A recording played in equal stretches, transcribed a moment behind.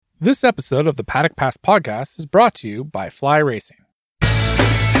This episode of the Paddock Pass podcast is brought to you by Fly Racing.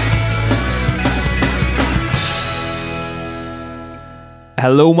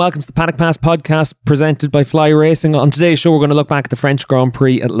 Hello and welcome to the Paddock Pass podcast presented by Fly Racing. On today's show, we're going to look back at the French Grand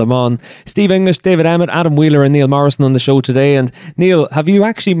Prix at Le Mans. Steve English, David Emmett, Adam Wheeler and Neil Morrison on the show today. And Neil, have you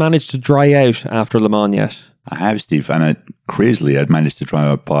actually managed to dry out after Le Mans yet? I have, Steve, and crazily I'd managed to dry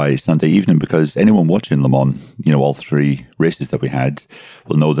out by Sunday evening, because anyone watching Le Mans, all three races that we had,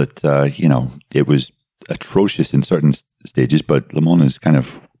 will know that, it was atrocious in certain stages, but Le Mans is kind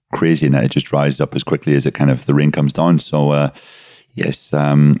of crazy in that it just dries up as quickly as the rain comes down. So, yes,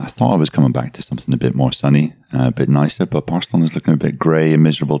 I thought I was coming back to something a bit more sunny, a bit nicer, but Barcelona is looking a bit grey and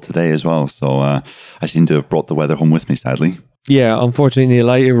miserable today as well. So I seem to have brought the weather home with me, sadly. Yeah, unfortunately,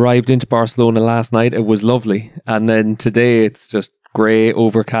 I arrived into Barcelona last night. It was lovely. And then today it's just grey,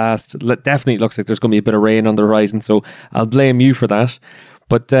 overcast. Definitely looks like there's going to be a bit of rain on the horizon. So I'll blame you for that.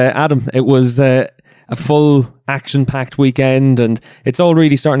 But Adam, it was a full action-packed weekend and it's all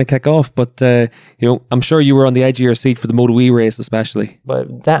really starting to kick off. But, I'm sure you were on the edge of your seat for the Moto E race especially. Well,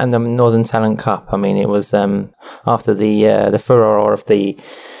 that and the Northern Talent Cup. I mean, it was after the furore of the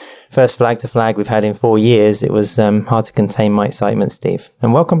first flag to flag we've had in 4 years, it was hard to contain my excitement, Steve.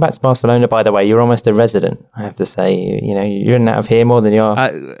 And welcome back to Barcelona, by the way. You're almost a resident, I have to say. You're in and out of here more than you are.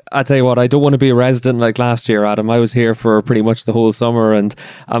 I tell you what, I don't want to be a resident like last year, Adam. I was here for pretty much the whole summer and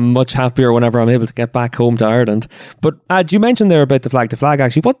I'm much happier whenever I'm able to get back home to Ireland. But you mentioned there about the flag to flag,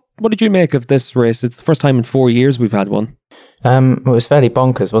 actually. What did you make of this race? It's the first time in 4 years we've had one. It was fairly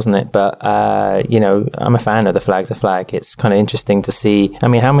bonkers, wasn't it? But, I'm a fan of the flag to flag. It's kind of interesting to see. I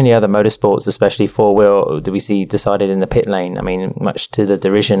mean, how many other motorsports, especially four-wheel, do we see decided in the pit lane? I mean, much to the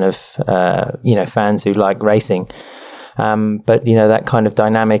derision of, fans who like racing. But that kind of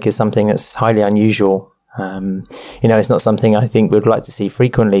dynamic is something that's highly unusual. It's not something I think we'd like to see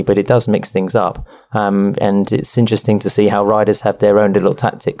frequently, but it does mix things up. And it's interesting to see how riders have their own little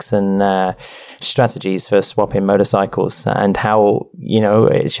tactics and strategies for swapping motorcycles, and how,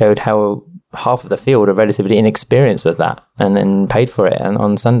 it showed how half of the field are relatively inexperienced with that and paid for it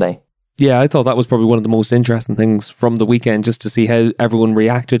on Sunday. Yeah, I thought that was probably one of the most interesting things from the weekend, just to see how everyone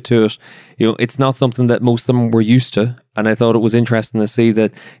reacted to it. It's not something that most of them were used to. And I thought it was interesting to see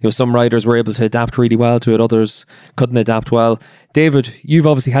that, some riders were able to adapt really well to it. Others couldn't adapt well. David, you've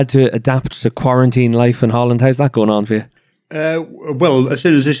obviously had to adapt to quarantine life in Holland. How's that going on for you? Well, as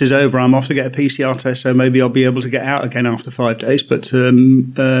soon as this is over, I'm off to get a PCR test, so maybe I'll be able to get out again after 5 days, but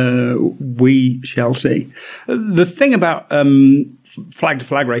we shall see. The thing about flag to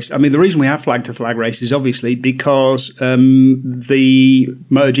flag race, I mean, the reason we have flag to flag race is obviously because the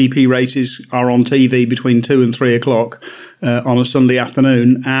MotoGP races are on TV between 2 and 3 o'clock on a Sunday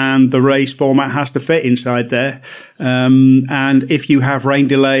afternoon, and the race format has to fit inside there. And if you have rain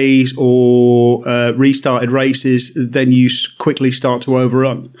delays or restarted races, then you quickly start to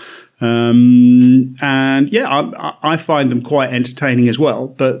overrun. I find them quite entertaining as well.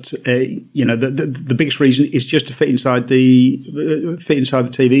 But the biggest reason is just to fit inside the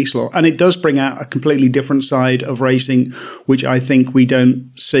TV slot, and it does bring out a completely different side of racing, which I think we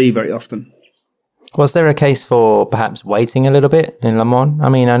don't see very often. Was there a case for perhaps waiting a little bit in Le Mans? I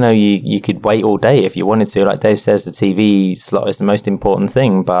mean, I know you could wait all day if you wanted to. Like Dave says, the TV slot is the most important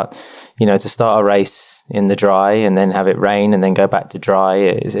thing. But, to start a race in the dry and then have it rain and then go back to dry,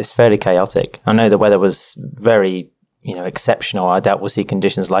 it's fairly chaotic. I know the weather was very, exceptional. I doubt we'll see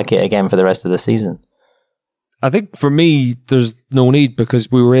conditions like it again for the rest of the season. I think for me, there's no need,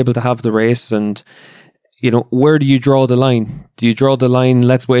 because we were able to have the race and... where do you draw the line? Do you draw the line,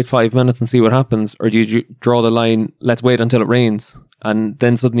 let's wait 5 minutes and see what happens? Or do you draw the line, let's wait until it rains? And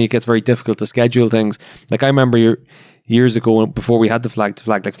then suddenly it gets very difficult to schedule things. Like I remember years ago, before we had the flag to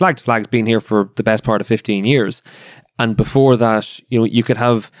flag, like flag to flag's been here for the best part of 15 years. And before that, you could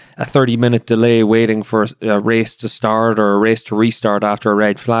have a 30-minute delay waiting for a race to start or a race to restart after a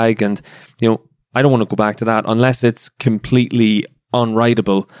red flag. And, I don't want to go back to that unless it's completely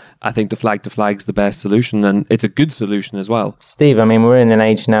unrideable. I think the flag to flag's the best solution, and it's a good solution as well. Steve, I mean, we're in an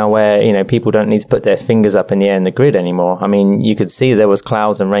age now where people don't need to put their fingers up in the air in the grid anymore. I mean, you could see there was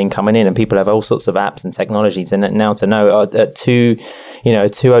clouds and rain coming in, and people have all sorts of apps and technologies and now to know at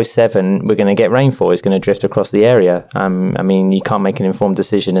 2:07 we're going to get rainfall. It's going to drift across the area. I mean, you can't make an informed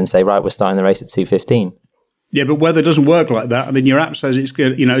decision and say, right, we're starting the race at 2:15. Yeah, but weather doesn't work like that. I mean, your app says it's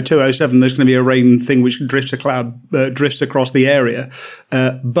good. 2:07. There's going to be a rain thing which drifts drifts across the area,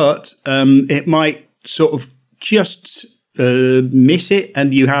 but it might sort of just miss it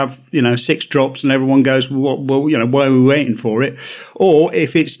and you have 6 drops and everyone goes, well, why are we waiting for it? Or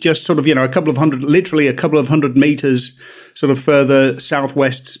if it's just sort of a couple of hundred meters sort of further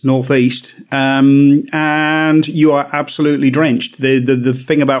southwest northeast, and you are absolutely drenched. The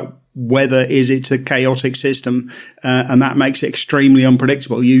thing about weather is it's a chaotic system, and that makes it extremely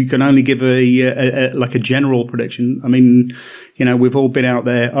unpredictable. You can only give a general prediction. I mean, we've all been out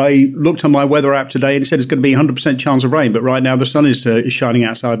there. I looked on my weather app today and it said it's going to be 100% chance of rain, but right now the sun is shining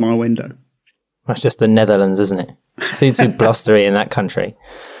outside my window. That's just the Netherlands, isn't it? Too blustery in that country.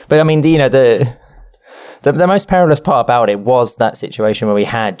 But I mean, the most perilous part about it was that situation where we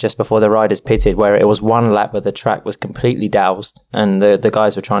had just before the riders pitted, where it was one lap where the track was completely doused and the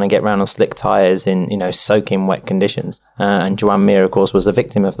guys were trying to get around on slick tyres in, soaking wet conditions. And Joan Mir, of course, was a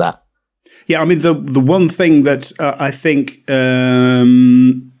victim of that. Yeah, I mean, the one thing that I think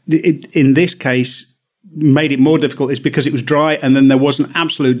in this case made it more difficult is because it was dry and then there was an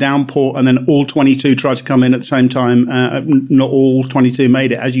absolute downpour and then all 22 tried to come in at the same time. Not all 22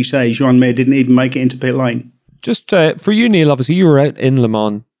 made it. As you say, Joan Mir didn't even make it into pit lane. Just for you, Neil, obviously you were out in Le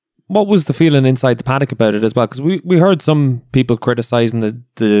Mans. What was the feeling inside the paddock about it as well? Because we heard some people criticising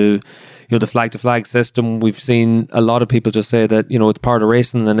the flag to flag system. We've seen a lot of people just say that it's part of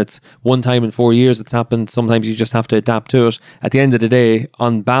racing and it's one time in 4 years it's happened. Sometimes you just have to adapt to it. At the end of the day,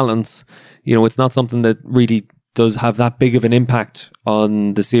 on balance, it's not something that really does have that big of an impact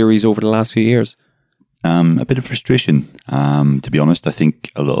on the series over the last few years. A bit of frustration, to be honest. I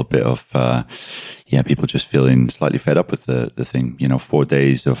think a little bit of, people just feeling slightly fed up with the thing. 4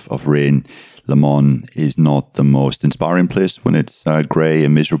 days of rain. Le Mans is not the most inspiring place when it's grey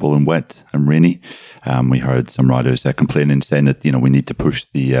and miserable and wet and rainy. We heard some riders complaining, saying that we need to push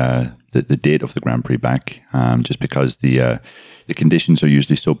the date of the Grand Prix back, just because the conditions are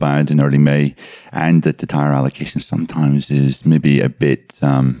usually so bad in early May, and that the tyre allocation sometimes is maybe a bit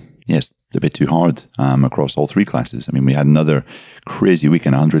a bit too hard across all 3 classes. I mean, we had another crazy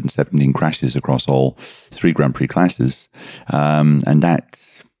weekend, 117 crashes across all 3 Grand Prix classes, and that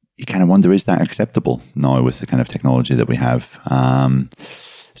you kind of wonder, is that acceptable now with the kind of technology that we have? I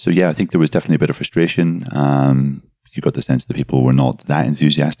think there was definitely a bit of frustration. You got the sense that people were not that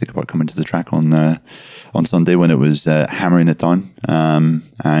enthusiastic about coming to the track on Sunday when it was hammering it down.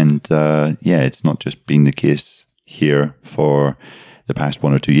 It's not just been the case here for the past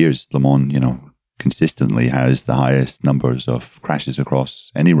 1 or 2 years. Le Mans, consistently has the highest numbers of crashes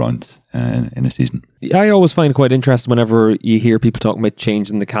across any round in a season. I always find it quite interesting whenever you hear people talking about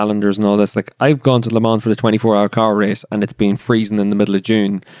changing the calendars and all this. Like, I've gone to Le Mans for the 24-hour car race and it's been freezing in the middle of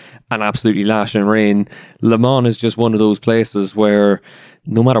June and absolutely lashing rain. Le Mans is just one of those places where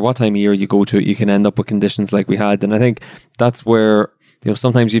no matter what time of year you go to it, you can end up with conditions like we had. And I think that's where,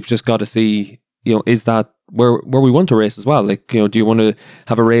 sometimes you've just got to see, is that where we want to race as well? Like, do you want to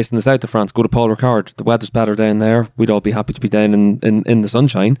have a race in the south of France? Go to Paul Ricard. The weather's better down there. We'd all be happy to be down in the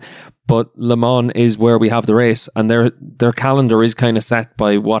sunshine. But Le Mans is where we have the race, and their calendar is kind of set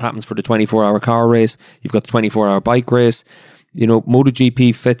by what happens for the 24-hour car race. You've got the 24-hour bike race.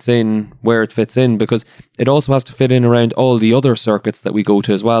 MotoGP fits in where it fits in, because it also has to fit in around all the other circuits that we go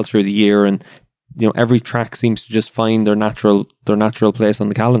to as well through the year. And every track seems to just find their natural place on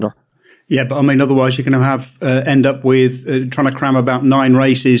the calendar. Yeah, but I mean, otherwise you're going to have end up with trying to cram about 9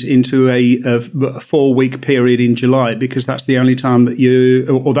 races into a 4-week period in July, because that's the only time that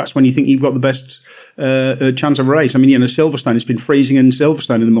or that's when you think you've got the best chance of a race. I mean, Silverstone, it's been freezing in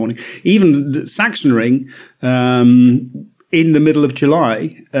Silverstone in the morning. Even Sachsenring, in the middle of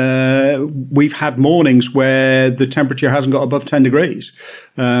July, we've had mornings where the temperature hasn't got above 10 degrees.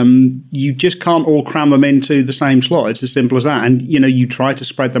 You just can't all cram them into the same slot. It's as simple as that. And, you try to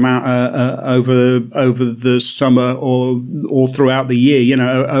spread them out over the summer or throughout the year,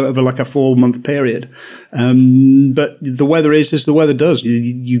 over like a 4-month period. But the weather is as the weather does.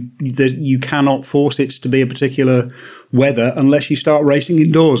 You cannot force it to be a particular weather unless you start racing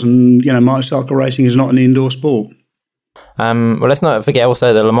indoors. And, motorcycle racing is not an indoor sport. Let's not forget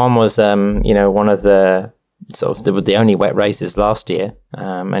also that Le Mans was, one of the sort of the only wet races last year,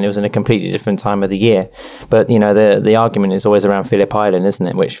 and it was in a completely different time of the year. But the argument is always around Phillip Island, isn't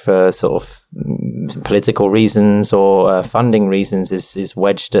it? Which, for sort of political reasons or funding reasons, is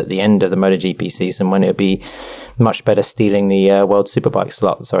wedged at the end of the MotoGP season, when it would be much better stealing the World Superbike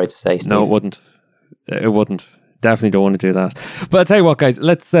slot. Sorry to say, Steve. No, it wouldn't. It wouldn't. definitely don't want to do that. But I'll tell you what, guys,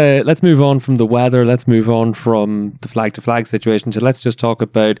 let's move on from the weather. Let's move on from the flag to flag situation. So let's just talk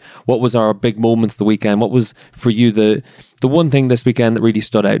about what was our big moments the weekend. What was for you the one thing this weekend that really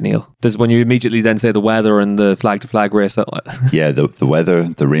stood out, Neil? This is when you immediately then say the weather and the flag to flag race. Yeah, the weather,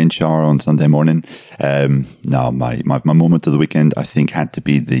 the rain shower on Sunday morning. No, my moment of the weekend, I think, had to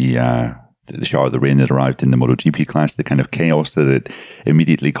be the shower of the rain that arrived in the MotoGP class, the kind of chaos that it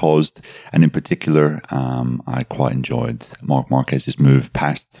immediately caused. And in particular, I quite enjoyed Marc Marquez's move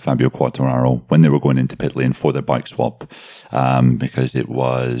past Fabio Quartararo when they were going into pit lane for their bike swap, because it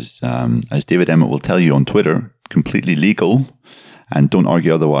was, as David Emmett will tell you on Twitter, completely legal. And don't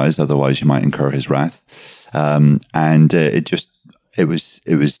argue otherwise you might incur his wrath. It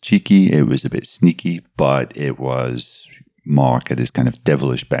was cheeky, it was a bit sneaky, but it was Marc at his kind of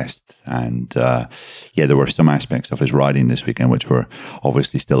devilish best. And there were some aspects of his riding this weekend which were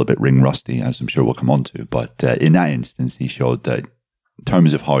obviously still a bit ring rusty, as I'm sure we'll come on to. But in that instance, he showed that in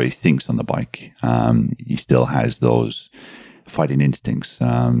terms of how he thinks on the bike, he still has those fighting instincts,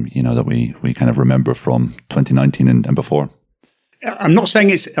 that we kind of remember from 2019 and before. I'm not saying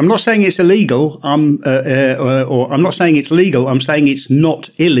it's illegal. Or I'm not saying it's legal. I'm saying it's not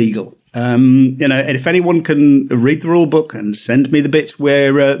illegal. And if anyone can read the rule book and send me the bit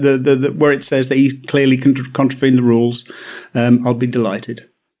where where it says that he clearly contravened the rules, I'll be delighted.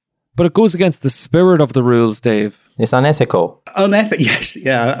 But it goes against the spirit of the rules, Dave. It's unethical. Yes,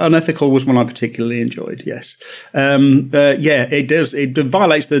 yeah. Unethical was one I particularly enjoyed. Yes, it does. It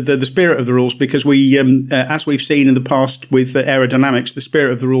violates the spirit of the rules because we, as we've seen in the past with aerodynamics, the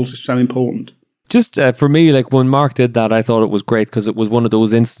spirit of the rules is so important. Just for me, like when Marc did that, I thought it was great because it was one of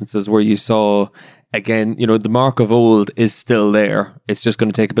those instances where you saw, again, the Marc of old is still there. It's just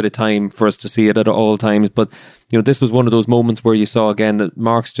going to take a bit of time for us to see it at all times. But, this was one of those moments where you saw again that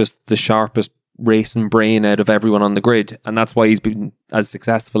Marc's just the sharpest racing brain out of everyone on the grid. And that's why he's been as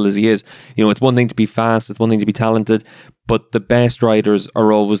successful as he is. It's one thing to be fast, it's one thing to be talented, but the best riders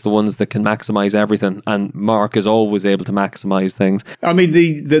are always the ones that can maximize everything. And Marc is always able to maximize things. I mean,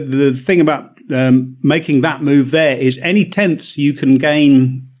 the thing about making that move there is any tenths you can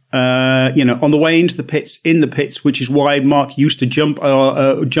gain, on the way into the pits, in the pits, which is why Marc used to jump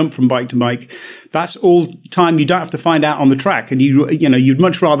from bike to bike. That's all time you don't have to find out on the track, and you'd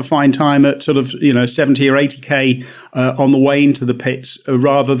much rather find time at sort of 70 or 80k on the way into the pits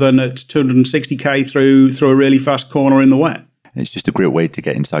rather than at 260k through a really fast corner in the wet. It's just a great way to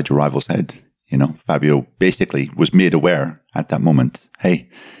get inside your rival's head. Fabio basically was made aware at that moment, hey,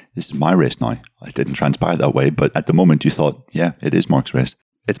 this is my race now. It didn't transpire that way, but at the moment you thought, yeah, it is Marc's race.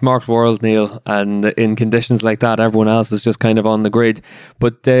 It's Marc's world, Neil, and in conditions like that, everyone else is just kind of on the grid.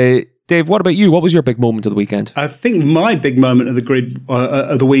 But Dave, what about you? What was your big moment of the weekend? I think my big moment of the grid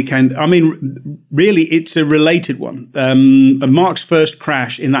of the weekend, I mean, really, it's a related one. Marc's first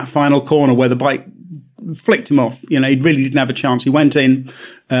crash in that final corner where the bike flicked him off. He really didn't have a chance. He went in,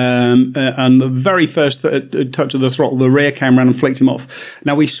 and the very first touch of the throttle, the rear came around and flicked him off.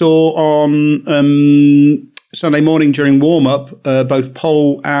 Now, we saw on Sunday morning during warm-up, both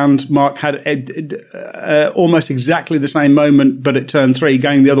Pol and Marc had almost exactly the same moment, but at turn 3,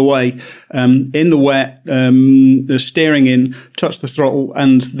 going the other way, in the wet, the steering in, touched the throttle,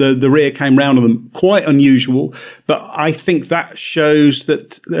 and the rear came round on them. Quite unusual, but I think that shows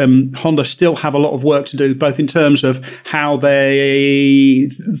that Honda still have a lot of work to do, both in terms of how the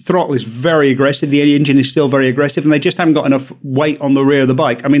throttle is very aggressive, the engine is still very aggressive, and they just haven't got enough weight on the rear of the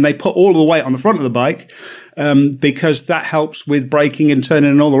bike. I mean, they put all of the weight on the front of the bike, because that helps with braking and turning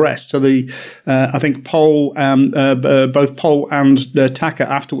and all the rest. So I think both Pol and Taka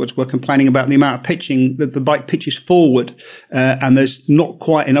afterwards were complaining about the amount of pitching that the bike pitches forward, and there's not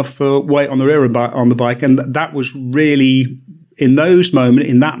quite enough weight on the rear on the bike, and that was really in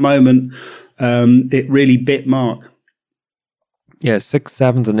that moment, it really bit Marc. Yeah, 6th,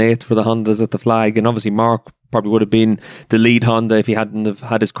 7th and 8th for the Hondas at the flag, and obviously Marc probably would have been the lead Honda if he hadn't have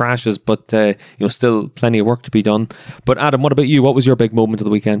had his crashes, but still plenty of work to be done. But Adam, what about you? What was your big moment of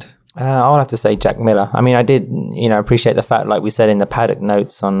the weekend? I'll have to say Jack Miller. I mean, I did, appreciate the fact, like we said in the paddock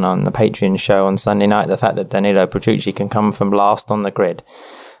notes on the Patreon show on Sunday night, the fact that Danilo Petrucci can come from last on the grid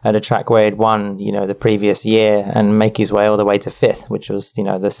at a track where he'd won, the previous year and make his way all the way to 5th, which was,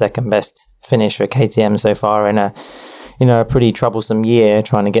 the second best finish for KTM so far in a pretty troublesome year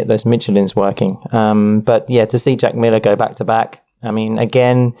trying to get those Michelins working. But yeah, to see Jack Miller go back to back, I mean,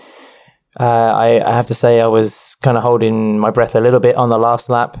 again, I have to say I was kind of holding my breath a little bit on the last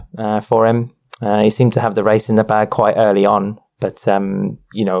lap for him. He seemed to have the race in the bag quite early on, but in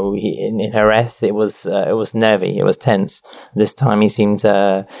Jerez it was nervy, it was tense. This time he seemed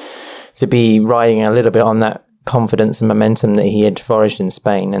to be riding a little bit on that confidence and momentum that he had foraged in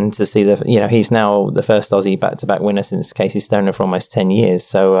Spain, and to see he's now the first Aussie back-to-back winner since Casey Stoner for almost 10 years.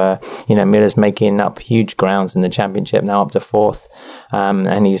 So, Miller's making up huge grounds in the championship, now up to 4th,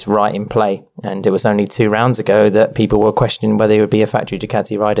 and he's right in play. And it was only 2 rounds ago that people were questioning whether he would be a factory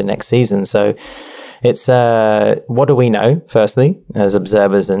Ducati rider next season. So it's, what do we know, firstly, as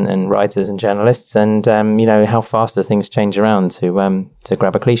observers and writers and journalists, and, how fast do things change around, to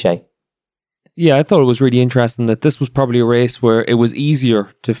grab a cliche. Yeah, I thought it was really interesting that this was probably a race where it was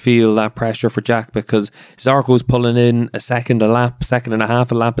easier to feel that pressure for Jack, because Zarco was pulling in a second and a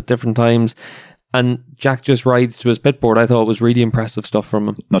half a lap at different times, and Jack just rides to his pit board. I thought it was really impressive stuff from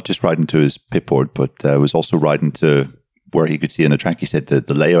him. Not just riding to his pit board, but was also riding to where he could see on the track. He said that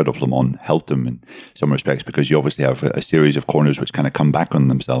the layout of Le Mans helped him in some respects, because you obviously have a series of corners which kind of come back on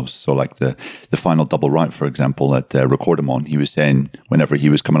themselves. So like the final double right, for example, at Recordamont, he was saying whenever he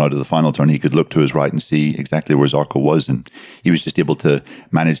was coming out of the final turn, he could look to his right and see exactly where Zarco was, and he was just able to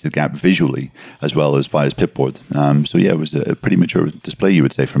manage the gap visually as well as via his pit board. So yeah, it was a pretty mature display, you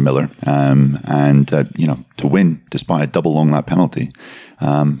would say, from Miller, and to win despite a double long lap penalty.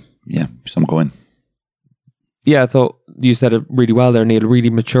 Some going. Yeah, I thought you said it really well there, Neil.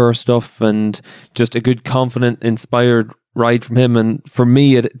 Really mature stuff, and just a good, confident, inspired ride from him. And for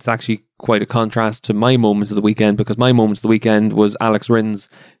me, it's actually quite a contrast to my moment of the weekend, because my moment of the weekend was Alex Rins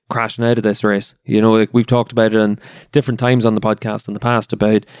crashing out of this race. We've talked about it on different times on the podcast in the past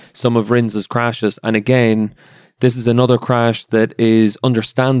about some of Rins's crashes. And again, this is another crash that is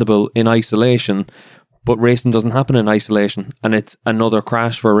understandable in isolation, but racing doesn't happen in isolation, and it's another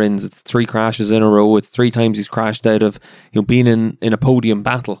crash for Rins. It's 3 crashes in a row. It's 3 times he's crashed out of being in a podium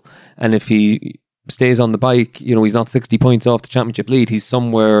battle. And if he stays on the bike, he's not 60 points off the championship lead. He's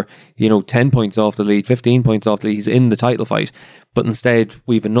somewhere, 10 points off the lead, 15 points off the lead. He's in the title fight. But instead,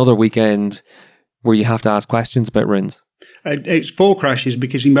 we have another weekend where you have to ask questions about Rins. It's 4 crashes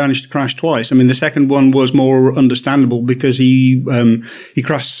because he managed to crash twice. I mean, the second one was more understandable because he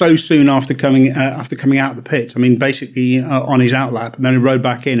crashed so soon after coming out of the pit. I mean, basically on his outlap, and then he rode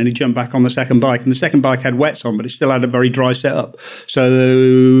back in and he jumped back on the second bike. And the second bike had wets on, but it still had a very dry setup. So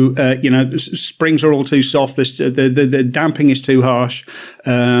the springs are all too soft. The damping is too harsh,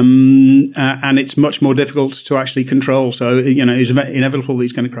 and it's much more difficult to actually control. So it's inevitable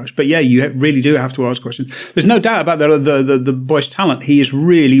he's going to crash. But yeah, you really do have to ask questions. There's no doubt about the boy's talent. He is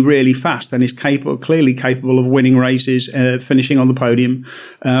really, really fast and is clearly capable of winning races, finishing on the podium.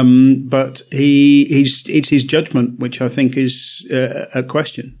 But it's his judgment, which I think is a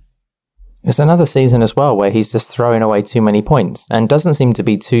question. It's another season as well where he's just throwing away too many points and doesn't seem to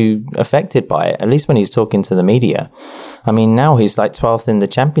be too affected by it, at least when he's talking to the media. I mean, now he's like 12th in the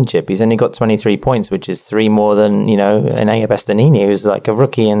championship. He's only got 23 points, which is 3 more than, Enea Bastianini, who's like a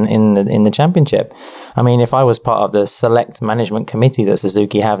rookie in the championship. I mean, if I was part of the select management committee that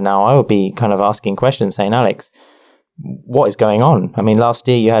Suzuki have now, I would be kind of asking questions saying, Alex, what is going on? I mean, last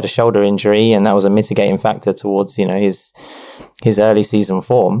year you had a shoulder injury and that was a mitigating factor towards, his early season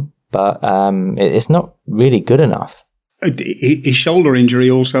form. But it's not really good enough. His shoulder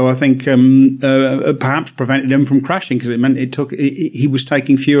injury also, I think, perhaps prevented him from crashing, because it meant he was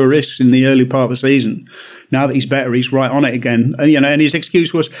taking fewer risks in the early part of the season. Now that he's better, he's right on it again. And his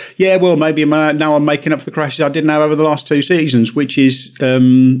excuse was, maybe now I'm making up for the crashes I didn't have over the last 2 seasons, which is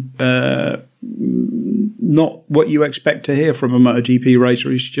not what you expect to hear from a MotoGP racer.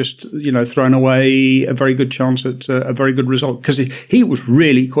 He's just, thrown away a very good chance at a very good result, because he was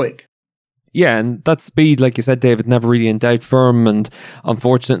really quick. Yeah, and that speed, like you said, David, never really in doubt for him. And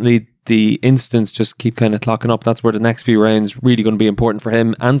unfortunately, the instants just keep kind of clocking up. That's where the next few rounds really going to be important for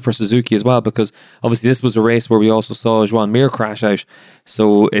him and for Suzuki as well, because obviously this was a race where we also saw Joan Mir crash out.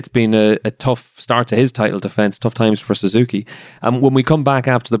 So it's been a tough start to his title defence, tough times for Suzuki. And when we come back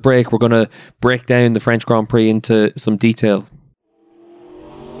after the break, we're going to break down the French Grand Prix into some detail.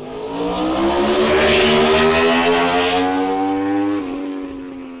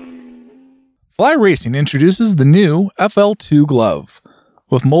 Fly Racing introduces the new FL2 glove.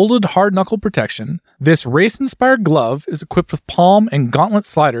 With molded hard knuckle protection, this race-inspired glove is equipped with palm and gauntlet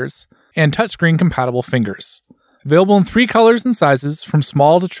sliders and touchscreen compatible fingers. Available in 3 colors and sizes from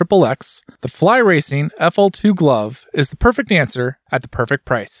small to XXX, the Fly Racing FL2 glove is the perfect answer at the perfect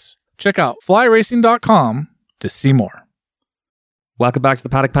price. Check out flyracing.com to see more. Welcome back to the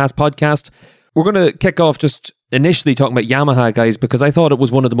Paddock Pass podcast. We're going to kick off just initially talking about Yamaha guys, because I thought it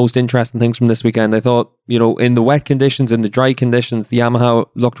was one of the most interesting things from this weekend. I thought, in the wet conditions, in the dry conditions, the Yamaha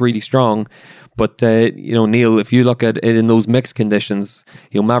looked really strong. But, Neil, if you look at it in those mixed conditions,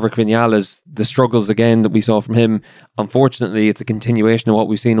 Maverick Vinales, the struggles again that we saw from him, unfortunately, it's a continuation of what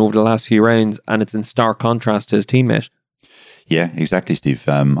we've seen over the last few rounds, and it's in stark contrast to his teammate. Yeah, exactly, Steve.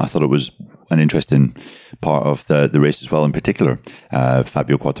 I thought it was an interesting part of the race as well, in particular,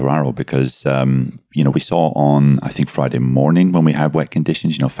 Fabio Quartararo, because, we saw on, I think, Friday morning when we had wet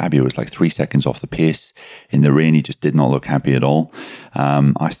conditions, Fabio was like 3 seconds off the pace. In the rain, he just did not look happy at all.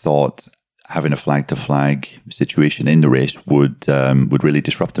 I thought having a flag-to-flag situation in the race would really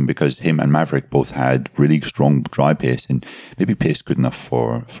disrupt him, because him and Maverick both had really strong dry pace, and maybe pace good enough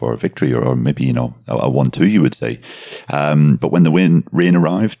for a victory, or maybe a 1-2, you would say. But when the rain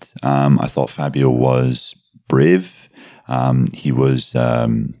arrived, I thought Fabio was brave. He was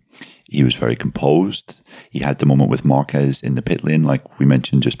very composed. He had the moment with Marquez in the pit lane, like we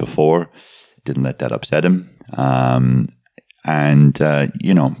mentioned just before. Didn't let that upset him. And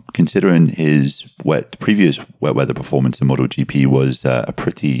considering his previous wet weather performance in MotoGP was a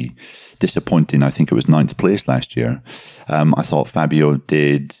pretty disappointing, I think it was 9th place last year, I thought Fabio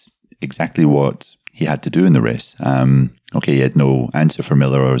did exactly what he had to do in the race. He had no answer for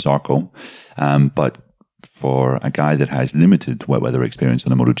Miller or Zarco, but for a guy that has limited wet weather experience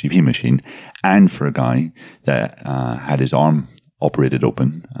on a MotoGP machine, and for a guy that had his arm operated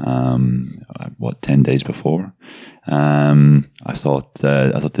open, 10 days before. I thought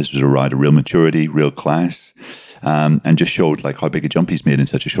this was a ride of real maturity, real class, and just showed like how big a jump he's made in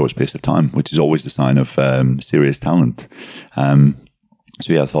such a short space of time, which is always the sign of serious talent. I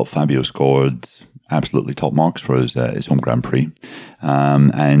thought Fabio scored absolutely top marks for his home Grand Prix,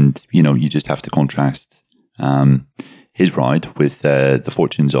 and you just have to contrast his ride with the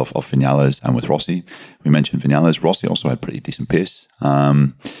fortunes of Vinales and with Rossi. We mentioned Vinales. Rossi also had pretty decent pace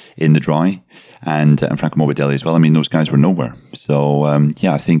in the dry, and Franco Morbidelli as well. I mean, those guys were nowhere. So,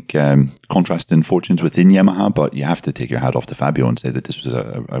 I think contrasting fortunes within Yamaha, but you have to take your hat off to Fabio and say that this was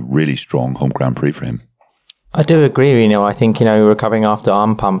a really strong home Grand Prix for him. I do agree. I think, recovering after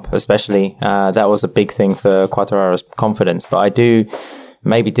arm pump, especially, that was a big thing for Quartararo's confidence. But I do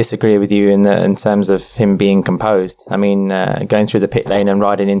maybe disagree with you in terms of him being composed. I mean, going through the pit lane and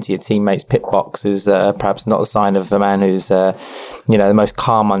riding into your teammate's pit box is perhaps not a sign of a man who's, the most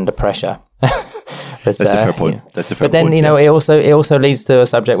calm under pressure. That's a fair point. But then, it also leads to a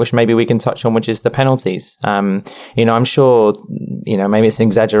subject which maybe we can touch on, which is the penalties. I'm sure, maybe it's an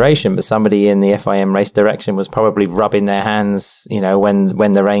exaggeration, but somebody in the FIM race direction was probably rubbing their hands,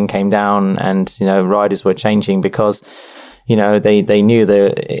 when the rain came down and, riders were changing, because they knew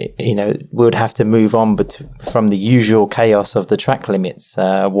that, we would have to move on from the usual chaos of the track limits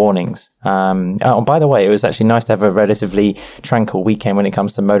warnings. By the way, it was actually nice to have a relatively tranquil weekend when it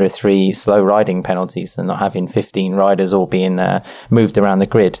comes to Moto3 slow riding penalties, and not having 15 riders all being moved around the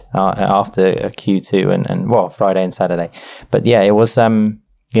grid after Q2 and Friday and Saturday. But yeah, it was,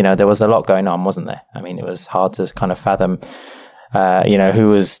 there was a lot going on, wasn't there? I mean, it was hard to kind of fathom who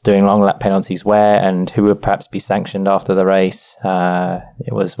was doing long lap penalties where, and who would perhaps be sanctioned after the race.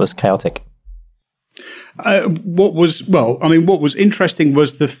 It was chaotic. What was interesting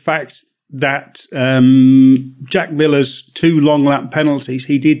was the fact that Jack Miller's 2 long lap penalties,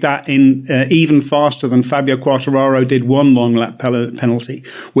 he did that in even faster than Fabio Quartararo did 1 long lap penalty,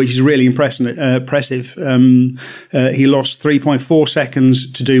 which is really impressive. He lost 3.4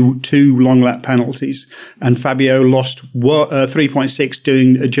 seconds to do 2 long lap penalties, and Fabio lost 3.6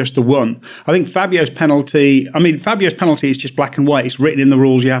 doing just the 1. I think Fabio's penalty is just black and white. It's written in the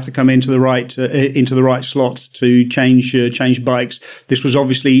rules. You have to come into the right slot to change bikes. This was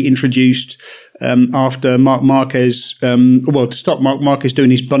obviously introduced after Marc Marquez, to stop Marc Marquez doing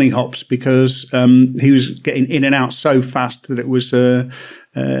his bunny hops, because he was getting in and out so fast that it was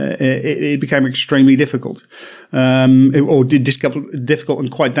it became extremely difficult, difficult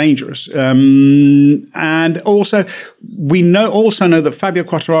and quite dangerous. And also, we know that Fabio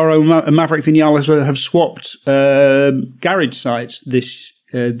Quartararo and Maverick Vinales have swapped garage sites this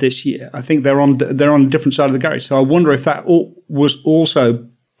year. I think they're on a different side of the garage. So I wonder if that was also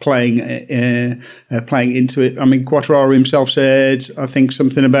playing into it. I mean, Quartararo himself said, I think,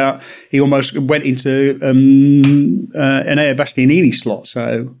 something about he almost went into Enea Bastianini slot.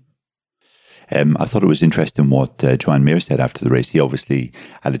 So I thought it was interesting what Joan Mir said after the race. He obviously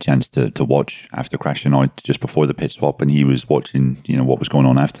had a chance to watch after crashing out just before the pit swap, and he was watching, what was going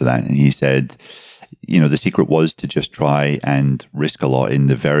on after that. And he said, the secret was to just try and risk a lot in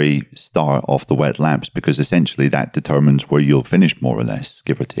the very start of the wet laps, because essentially that determines where you'll finish, more or less,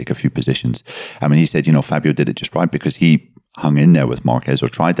 give or take a few positions. I mean, he said, Fabio did it just right because he hung in there with Marquez, or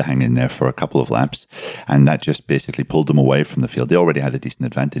tried to hang in there for a couple of laps, and that just basically pulled them away from the field. They already had a decent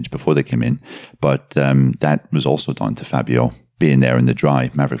advantage before they came in, but that was also down to Fabio being there in the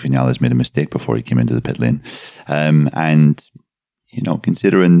dry. Maverick Vinales made a mistake before he came into the pit lane, and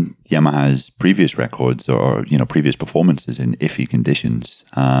considering Yamaha's previous records or previous performances in iffy conditions,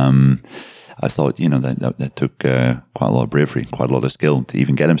 I thought, that took quite a lot of bravery, quite a lot of skill to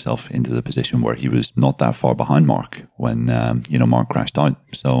even get himself into the position where he was not that far behind Mark when, Mark crashed out.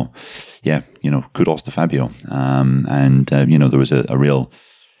 So, yeah, kudos to Fabio. There was a real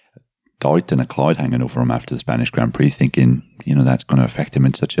doubt and a cloud hanging over him after the Spanish Grand Prix, thinking, that's going to affect him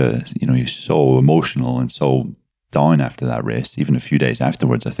in such a, he's so emotional and so down after that race. Even a few days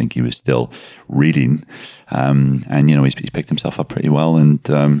afterwards, I think he was still reading. He's picked himself up pretty well and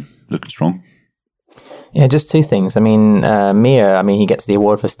looking strong. Yeah, just two things. I mean, Mir, he gets the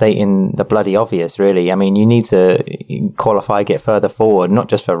award for stating the bloody obvious, really. I mean, you need to qualify, get further forward, not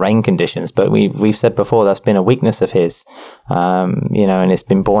just for rain conditions, but we've said before that's been a weakness of his, and it's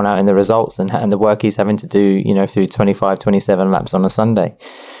been borne out in the results and the work he's having to do, through 25, 27 laps on a Sunday.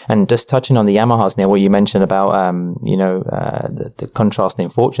 And just touching on the Yamahas, Neil, what you mentioned about, the contrasting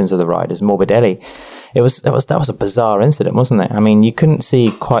fortunes of the riders, Morbidelli, that was a bizarre incident, wasn't it? I mean, you couldn't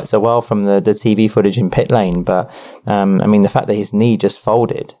see quite so well from the TV footage in pit lane, but the fact that his knee just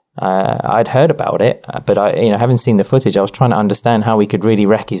folded, I'd heard about it, but having seen the footage, I was trying to understand how he could really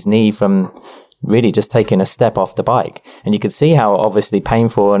wreck his knee from really just taking a step off the bike. And you could see how obviously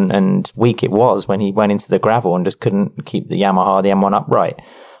painful and weak it was when he went into the gravel and just couldn't keep the Yamaha, the M1 upright.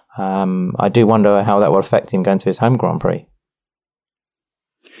 I do wonder how that will affect him going to his home Grand Prix.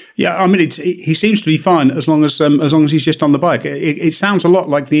 Yeah, he seems to be fine as long as he's just on the bike. It sounds a lot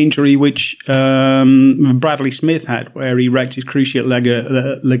like the injury which Bradley Smith had, where he wrecked his cruciate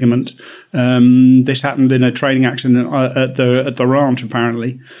ligament. This happened in a training accident at the ranch,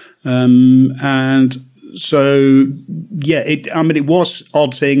 apparently, and so yeah, it was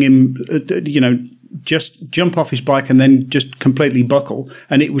odd seeing him, just jump off his bike and then just completely buckle.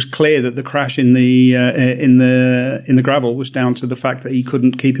 And it was clear that the crash in the gravel was down to the fact that he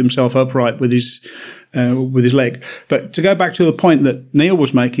couldn't keep himself upright with his leg. But to go back to the point that Neil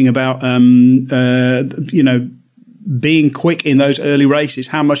was making about being quick in those early races,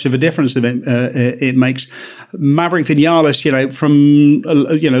 how much of a difference it makes. Maverick Vinales, from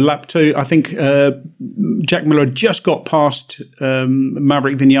lap 2, I think Jack Miller just got past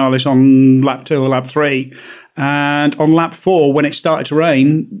Maverick Vinales on lap 2 or lap 3, and on lap 4, when it started to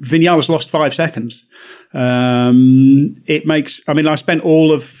rain, Vinales lost 5 seconds. It makes. I spent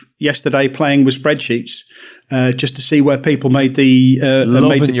all of yesterday playing with spreadsheets. Just to see where people made the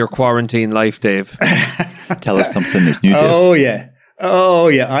loving your quarantine life, Dave. Tell us something that's new, Dave. Oh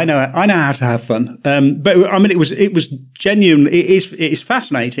yeah. I know how to have fun. But it was genuine. It is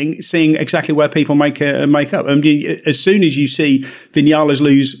fascinating seeing exactly where people make up. As soon as you see Vinales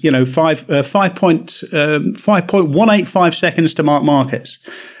lose, 5.185 seconds to Marc Marquez,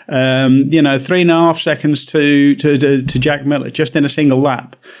 3.5 seconds to Jack Miller just in a single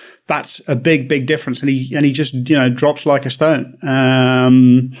lap. That's a big difference, and he just drops like a stone.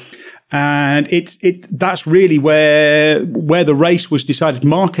 And that's really where the race was decided.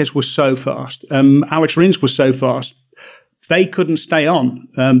 Marquez was so fast. Alex Rins was so fast. They couldn't stay on.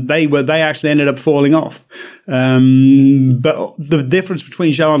 They actually ended up falling off. But the difference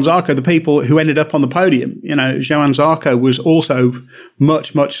between Johann Zarco, the people who ended up on the podium, Johann Zarco was also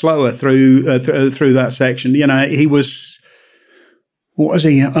much slower through that section. He was. What was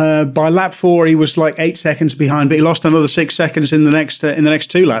he? By lap 4, he was like 8 seconds behind, but he lost another 6 seconds in the next 2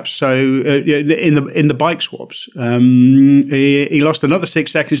 laps. So in the bike swaps, he lost another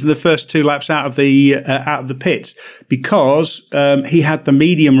 6 seconds in the first 2 laps out of the pits because he had the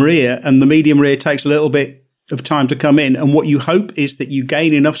medium rear, and the medium rear takes a little bit of time to come in. And what you hope is that you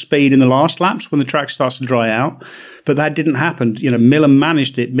gain enough speed in the last laps when the track starts to dry out, but that didn't happen. Miller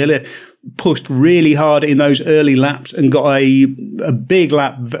managed it. Miller pushed really hard in those early laps and got a big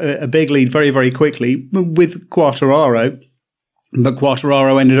lead very, very quickly with Quartararo. But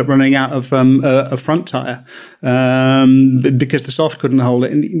Quartararo ended up running out of a front tyre because the soft couldn't hold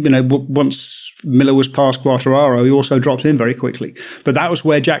it. And once Miller was past Quartararo, he also dropped in very quickly. But that was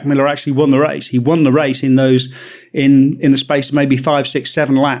where Jack Miller actually won the race. He won the race in the space of maybe 5, 6,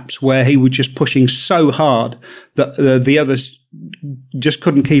 7 laps, where he was just pushing so hard that the others just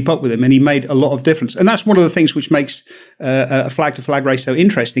couldn't keep up with him, and he made a lot of difference. And that's one of the things which makes a flag-to-flag race so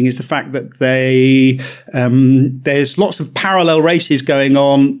interesting, is the fact that there's lots of parallel races going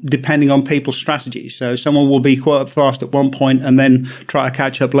on depending on people's strategies. So someone will be quite fast at one point and then try to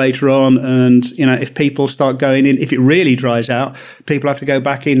catch up later on. And if people start going in, if it really dries out, people have to go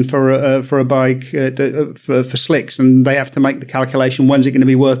back in for a bike for slicks, and they have to make the calculation: when's it going to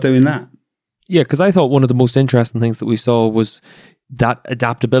be worth doing that? Yeah, because I thought one of the most interesting things that we saw was that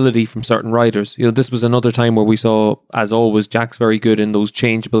adaptability from certain riders. This was another time where we saw, as always, Jack's very good in those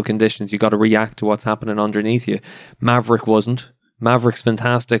changeable conditions. You got to react to what's happening underneath you. Maverick wasn't. Maverick's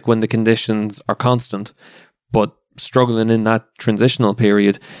fantastic when the conditions are constant, but struggling in that transitional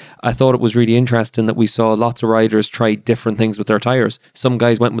period. I thought it was really interesting that we saw lots of riders try different things with their tyres. Some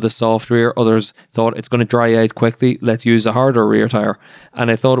guys went with a soft rear, others thought it's going to dry out quickly, let's use a harder rear tyre.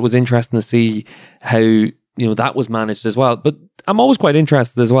 And I thought it was interesting to see how that was managed as well. But I'm always quite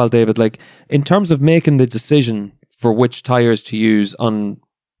interested as well, David, like in terms of making the decision for which tyres to use on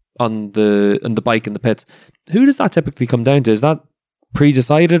the bike in the pits. Who does that typically come down to? Is that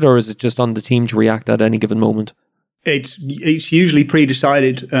pre-decided, or is it just on the team to react at any given moment? It's usually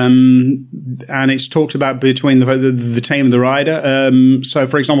pre-decided, and it's talked about between the team and the rider. So,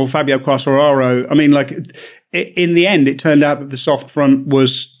 for example, Fabio Quartararo, in the end, it turned out that the soft front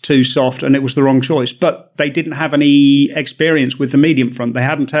was too soft, and it was the wrong choice. But they didn't have any experience with the medium front. They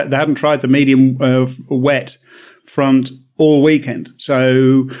hadn't tried the medium wet front all weekend,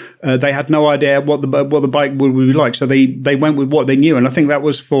 so they had no idea what the bike would be like. So they went with what they knew, and I think that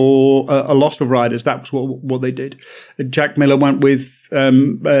was for a lot of riders. That was what they did. Jack Miller went with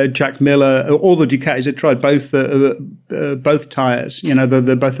Jack Miller. All the Ducatis had tried both tires,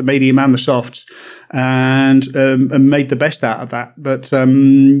 both the medium and the softs, and made the best out of that. But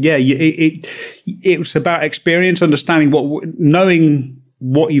it was about experience, knowing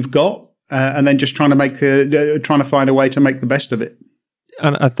what you've got. And then just trying to find a way to make the best of it.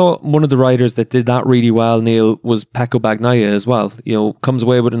 And I thought one of the riders that did that really well, Neil, was Pecco Bagnaia as well. Comes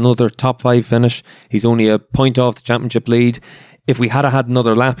away with another top 5 finish. He's only a point off the championship lead. If we had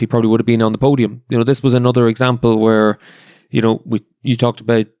another lap, he probably would have been on the podium. This was another example where, you talked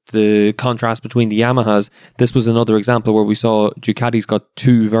about the contrast between the Yamahas. This was another example where we saw Ducati's got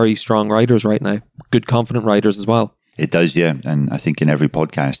 2 very strong riders right now. Good, confident riders as well. It does, yeah. And I think in every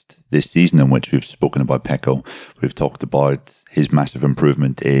podcast this season in which we've spoken about Pecco, we've talked about his massive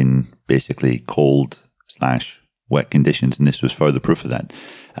improvement in basically cold/wet conditions. And this was further proof of that,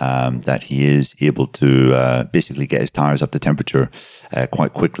 that he is able to basically get his tyres up to temperature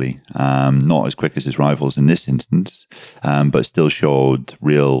quite quickly. Not as quick as his rivals in this instance, but still showed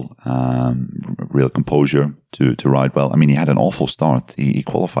real composure to ride well. I mean, he had an awful start. He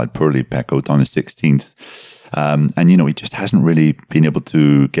qualified poorly, Pecco, down to 16th. And he just hasn't really been able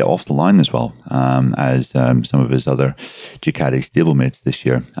to get off the line as well as some of his other Ducati stablemates this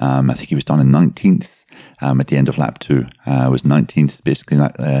year. I think he was down in 19th at the end of lap 2. Was 19th basically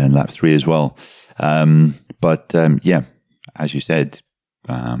in lap 3 as well. But as you said,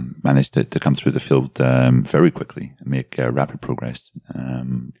 managed to come through the field very quickly and make rapid progress.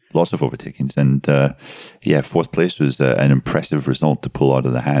 Lots of overtakings, and 4th place was an impressive result to pull out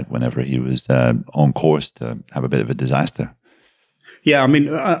of the hat whenever he was on course to have a bit of a disaster. Yeah, I mean,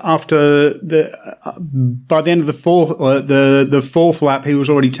 by the end of the fourth lap, he was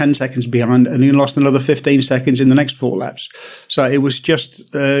already 10 seconds behind, and he lost another 15 seconds in the next 4 laps. So it was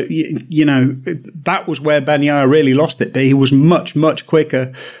just, that was where Bagnaia really lost it. But he was much, much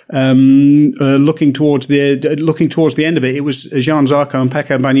quicker. Looking towards the end of it, it was Jean Zarco and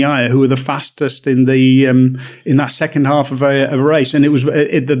Pecco Bagnaia who were the fastest in that second half of a race, and it was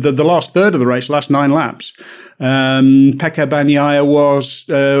the last third of the race, last 9 laps. Pecco Bagnaia was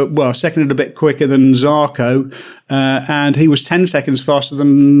seconded a bit quicker than Zarco, and he was 10 seconds faster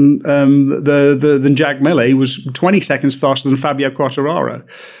than Jack Miller. He was 20 seconds faster than Fabio Quartararo.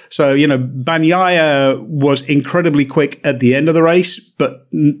 So Bagnaia was incredibly quick at the end of the race, but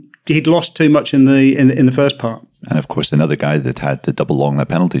he'd lost too much in the first part. And of course, another guy that had the double long lap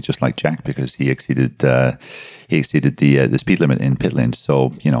penalty, just like Jack, because he exceeded the speed limit in pit lanes.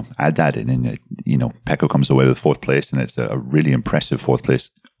 So add that in, and Pecco comes away with 4th place, and it's a really impressive 4th place,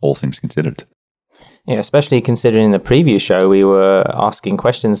 all things considered. Yeah, especially considering the previous show, we were asking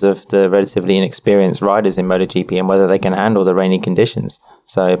questions of the relatively inexperienced riders in MotoGP and whether they can handle the rainy conditions.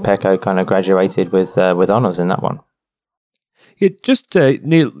 So Pecco kind of graduated with honours in that one. Yeah, just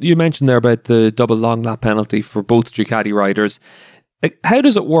Neil, you mentioned there about the double long lap penalty for both Ducati riders. How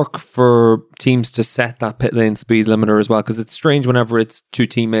does it work for teams to set that pit lane speed limiter as well? Because it's strange whenever it's 2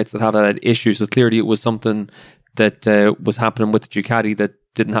 teammates that have that issue. So clearly it was something that was happening with the Ducati that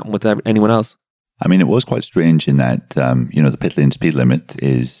didn't happen with anyone else. I mean, it was quite strange in that, the pit lane speed limit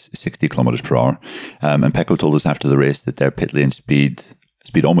is 60 kilometers per hour. And Pecco told us after the race that their pit lane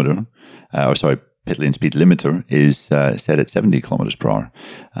speedometer, pit lane speed limiter is set at 70 kilometers per hour,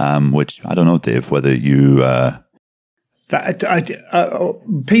 which I don't know, Dave, whether you...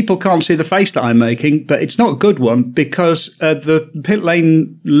 people can't see the face that I'm making, but it's not a good one because the pit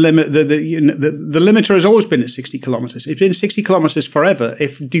lane limit, the limiter has always been at 60 kilometers. It's been 60 kilometers forever.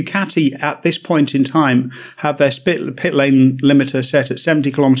 If Ducati at this point in time have their pit lane limiter set at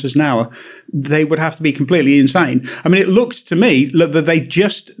 70 kilometers an hour, they would have to be completely insane. I mean, it looked to me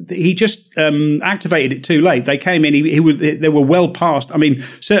that he just activated it too late. They came in, they were well past. I mean,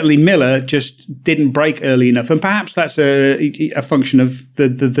 certainly Miller just didn't brake early enough, and perhaps that's a function of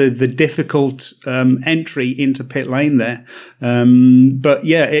the difficult entry into pit lane there. But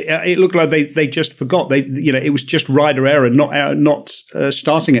yeah, it looked like they just forgot. It was just rider error, not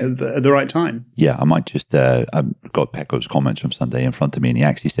starting it at the right time. Yeah, I might just I've got Pecco's comments from Sunday in front of me, and he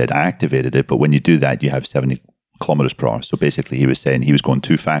actually said, I activated it, but when you do that, you have 70 kilometers per hour. So basically, he was saying he was going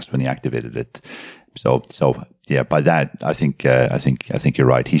too fast when he activated it. So yeah, by that, I think you're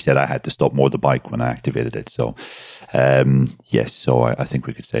right. He said I had to stop more the bike when I activated it. So yes, so I think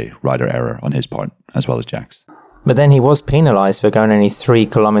we could say rider error on his part as well as Jack's. But then he was penalised for going only 3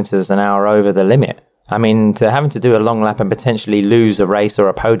 kilometres an hour over the limit. I mean, having to do a long lap and potentially lose a race or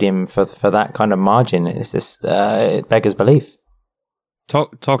a podium for that kind of margin, it's just it beggars belief.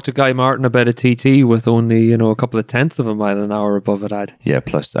 Talk to Guy Martin about a TT with only, a couple of tenths of a mile an hour above it, Ad. Yeah,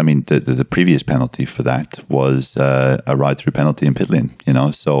 plus, I mean, the previous penalty for that was a ride-through penalty in pit lane,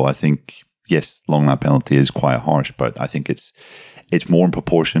 So I think, yes, long lap penalty is quite harsh, but I think it's more in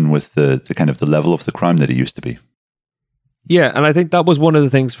proportion with the kind of the level of the crime that it used to be. Yeah, and I think that was one of the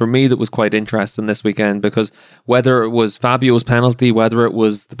things for me that was quite interesting this weekend, because whether it was Fabio's penalty, whether it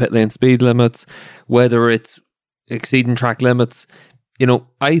was the pit lane speed limits, whether it's exceeding track limits,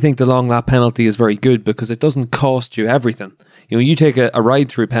 I think the long lap penalty is very good because it doesn't cost you everything. You take a ride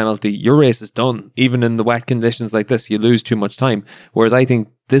through penalty, your race is done. Even in the wet conditions like this, you lose too much time. Whereas I think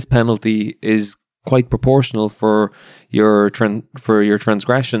this penalty is quite proportional for your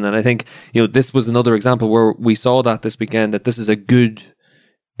transgression. And I think, this was another example where we saw that this weekend, that this is a good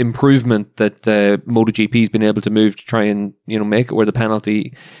improvement that MotoGP's been able to move to try and, make it where the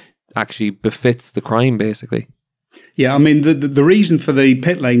penalty actually befits the crime, basically. Yeah, I mean, the reason for the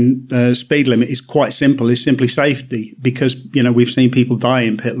pit lane speed limit is quite simple. It's simply safety, because, we've seen people die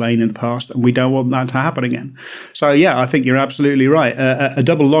in pit lane in the past and we don't want that to happen again. So, yeah, I think you're absolutely right. A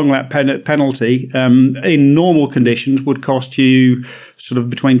double long lap penalty in normal conditions would cost you sort of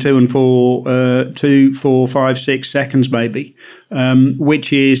between 2 and 4, 5, 6 seconds maybe,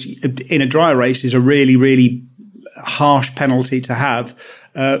 which is, in a dry race, is a really, really harsh penalty to have.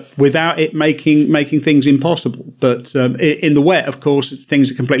 Without it making things impossible. But in the wet, of course, things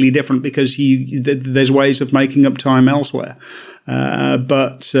are completely different because there's ways of making up time elsewhere.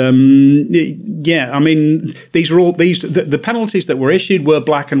 But I mean, these are all the penalties that were issued were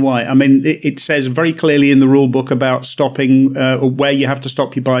black and white. I mean, it says very clearly in the rule book about stopping, where you have to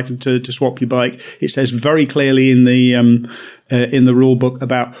stop your bike and to swap your bike. It says very clearly in the rule book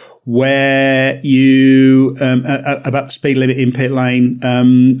about where you about the speed limit in pit lane,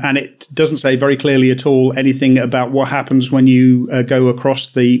 and it doesn't say very clearly at all anything about what happens when you go across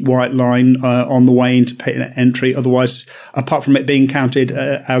the white line on the way into pit entry. Otherwise, apart from it being counted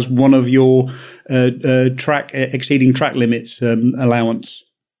as one of your exceeding track limits allowance.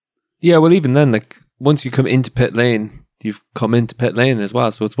 Yeah, well, even then, once you come into pit lane, you've come into pit lane as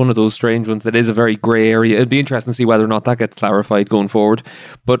well. So it's one of those strange ones that is a very grey area. It'd be interesting to see whether or not that gets clarified going forward.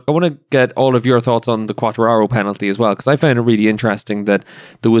 But I want to get all of your thoughts on the Quartararo penalty as well, because I found it really interesting that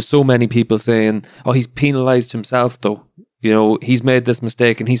there was so many people saying, oh, he's penalised himself though. He's made this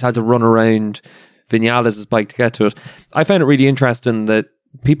mistake and he's had to run around Vinales' bike to get to it. I found it really interesting that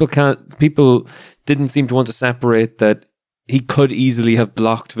people didn't seem to want to separate that he could easily have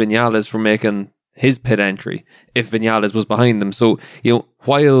blocked Vinales from making his pit entry if Vinales was behind them. So,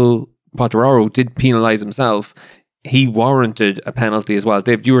 while Quartararo did penalise himself, he warranted a penalty as well.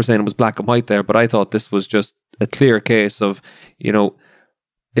 Dave, you were saying it was black and white there, but I thought this was just a clear case of,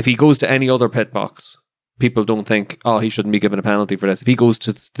 if he goes to any other pit box, people don't think, oh, he shouldn't be given a penalty for this. If he goes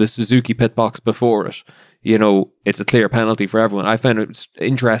to the Suzuki pit box before it, it's a clear penalty for everyone. I found it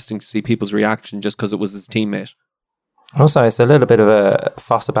interesting to see people's reaction just because it was his teammate. Also, it's a little bit of a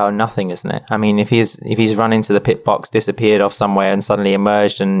fuss about nothing, isn't it? I mean, if he's run into the pit box, disappeared off somewhere, and suddenly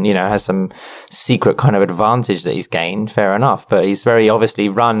emerged, and has some secret kind of advantage that he's gained, fair enough. But he's very obviously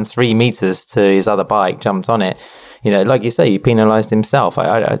run 3 meters to his other bike, jumped on it. Like you say, he penalised himself.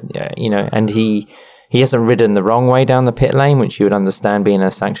 And he hasn't ridden the wrong way down the pit lane, which you would understand being a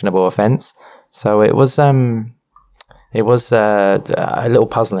sanctionable offence. So it was a little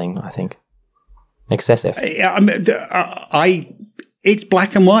puzzling, I think. Excessive. It's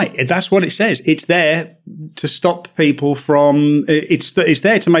black and white. That's what it says. It's there to stop people from. It's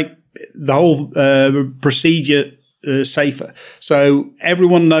there to make the whole procedure safer. So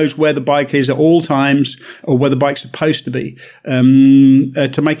everyone knows where the bike is at all times, or where the bike's supposed to be,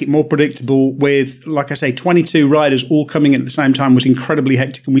 to make it more predictable. With, like I say, 22 riders all coming in at the same time was incredibly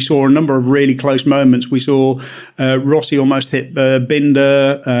hectic, and we saw a number of really close moments. We saw Rossi almost hit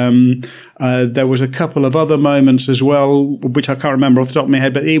Binder. There was a couple of other moments as well, which I can't remember off the top of my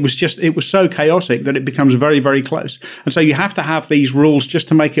head, but it was so chaotic that it becomes very, very close. And so you have to have these rules just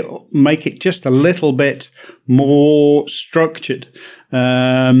to make it just a little bit more structured.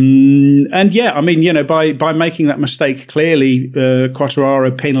 And yeah, I mean, by making that mistake, clearly,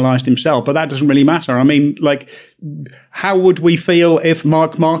 Quartararo penalised himself, but that doesn't really matter. I mean, like, how would we feel if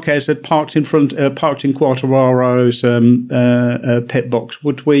Marc Marquez had parked in Quartararo's pit box?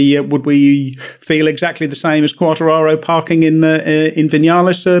 Would we feel exactly the same as Quartararo parking in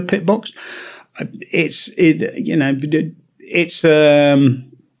Vinales' pit box?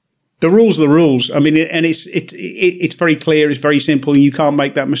 The rules are the rules. I mean, and it's very clear. It's very simple. You can't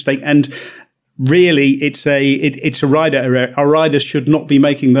make that mistake. And really, it's a rider error. A rider should not be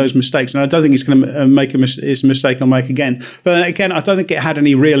making those mistakes. And I don't think it's going to make it's a mistake I'll make again. But again, I don't think it had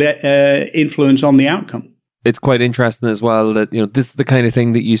any real influence on the outcome. It's quite interesting as well that this is the kind of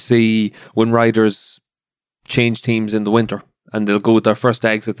thing that you see when riders change teams in the winter. And they'll go with their first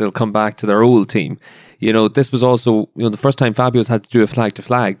exit, they'll come back to their old team. This was also, the first time Fabio's had to do a flag to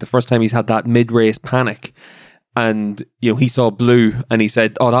flag, the first time he's had that mid-race panic. And, he saw blue and he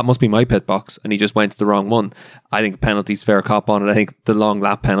said, oh, that must be my pit box. And he just went to the wrong one. I think penalty's fair cop on it. I think the long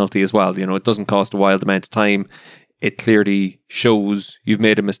lap penalty as well. It doesn't cost a wild amount of time. It clearly shows you've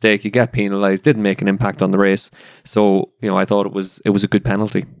made a mistake. You get penalised, didn't make an impact on the race. So, I thought it was a good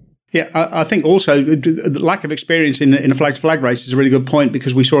penalty. Yeah, I think also the lack of experience in a flag-to-flag race is a really good point,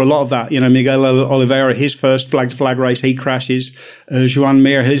 because we saw a lot of that. Miguel Oliveira, his first flag-to-flag race, he crashes. Joan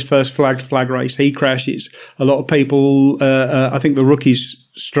Mir, his first flag-to-flag race, he crashes. A lot of people, I think the rookies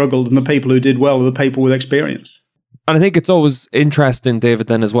struggled, and the people who did well are the people with experience. And I think it's always interesting, David,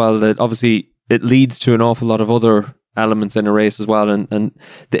 then as well, that obviously it leads to an awful lot of other elements in a race as well, and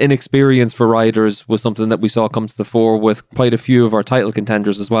the inexperience for riders was something that we saw come to the fore with quite a few of our title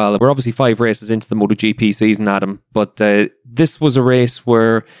contenders as well. We're obviously 5 races into the MotoGP season, Adam, but this was a race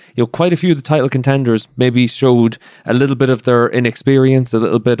where quite a few of the title contenders maybe showed a little bit of their inexperience, a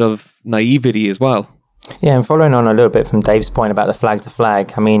little bit of naivety as well. Yeah, and following on a little bit from Dave's point about the flag to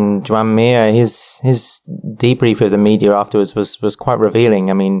flag, I mean, Joan Mir, his debrief with the media afterwards was quite revealing.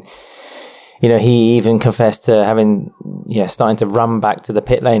 I mean, he even confessed to starting to run back to the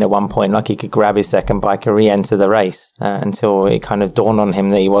pit lane at one point, like he could grab his second bike and re-enter the race, until it kind of dawned on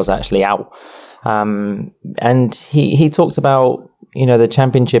him that he was actually out. And he talked about, the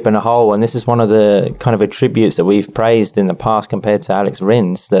championship in a whole, and this is one of the kind of attributes that we've praised in the past compared to Alex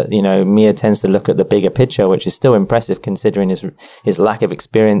Rins, that, Mir tends to look at the bigger picture, which is still impressive considering his lack of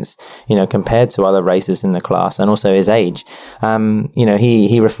experience, compared to other racers in the class, and also his age.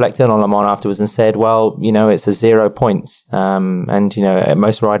 He reflected on Le Mans afterwards and said, well, it's a 0 points. And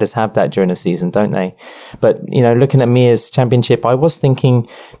most riders have that during a season, don't they? But, looking at Mir's championship, I was thinking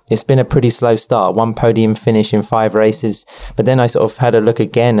it's been a pretty slow start, 1 podium finish in 5 races, but then I sort of had a look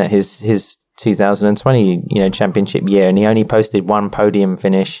again at his 2020 championship year, and he only posted 1 podium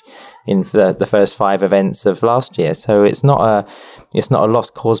finish in the first 5 events of last year. So it's not a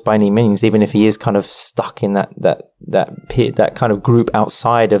lost cause by any means, even if he is kind of stuck in that kind of group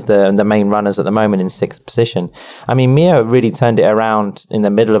outside of the main runners at the moment in 6th position. I mean, Mir really turned it around in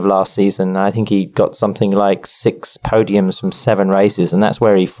the middle of last season. I think he got something like 6 podiums from 7 races, and that's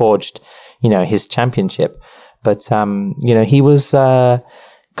where he forged his championship. But he was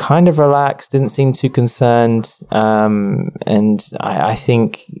kind of relaxed, didn't seem too concerned, and I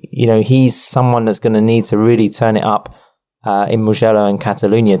think he's someone that's going to need to really turn it up in Mugello and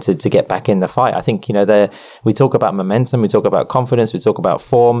Catalonia to get back in the fight. I think we talk about momentum, we talk about confidence, we talk about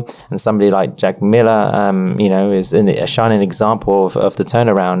form, and somebody like Jack Miller is a shining example of the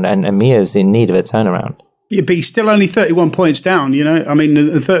turnaround, and Mir's in need of a turnaround. Yeah, but he's still only 31 points down, you know. I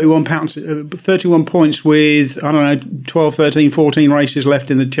mean, 31 points with, I don't know, 12, 13, 14 races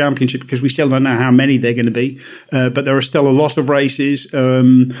left in the championship, because we still don't know how many they're going to be. But there are still a lot of races.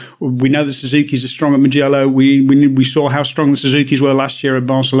 We know the Suzukis are strong at Mugello. We saw how strong the Suzukis were last year at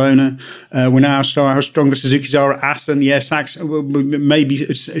Barcelona. We know how strong the Suzukis are at Assen. Yeah, maybe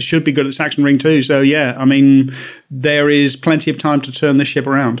it should be good at Sachsenring too. So, yeah, I mean, there is plenty of time to turn this ship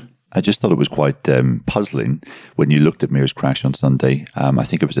around. I just thought it was quite puzzling when you looked at Mir's crash on Sunday. I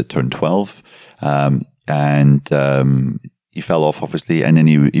think it was at turn 12. And he fell off, obviously, and then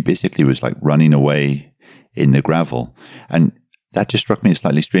he basically was like running away in the gravel. And that just struck me as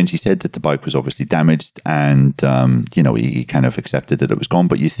slightly strange. He said that the bike was obviously damaged and, he kind of accepted that it was gone.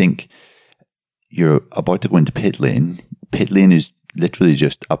 But you think you're about to go into pit lane. Pit lane is literally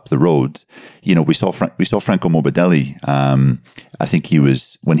just up the road. You know, we saw Franco Morbidelli. I think he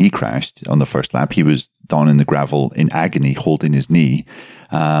was, when he crashed on the first lap, he was down in the gravel in agony, holding his knee.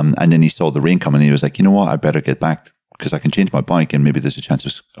 And then he saw the rain coming and he was like, you know what, I better get back because I can change my bike and maybe there's a chance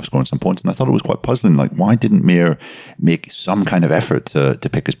of scoring some points. And I thought it was quite puzzling. Like, why didn't Mir make some kind of effort to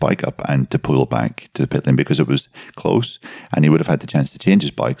pick his bike up and to pull back to the pit lane, because it was close and he would have had the chance to change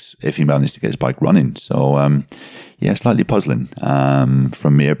his bikes if he managed to get his bike running. So, yeah, slightly puzzling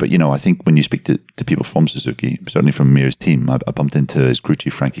from Mir. But, I think when you speak to people from Suzuki, certainly from Mir's team, I bumped into his crew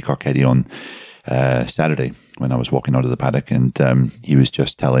chief, Frankie Carcetti, on Saturday when I was walking out of the paddock. And he was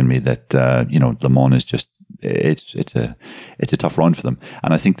just telling me that, Le Mans is just, it's a tough run for them.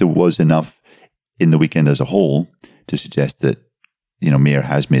 And I think there was enough in the weekend as a whole to suggest that, Mir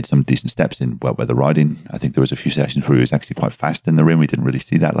has made some decent steps in wet weather riding. I think there was a few sessions where he was actually quite fast in the rain. We didn't really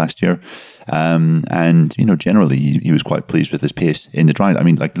see that last year. And, generally he was quite pleased with his pace in the dry. I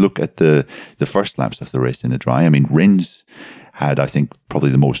mean, like, look at the first laps of the race in the dry. I mean, Rins had, I think,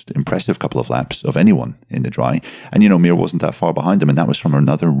 probably the most impressive couple of laps of anyone in the dry. And, Mir wasn't that far behind him. And that was from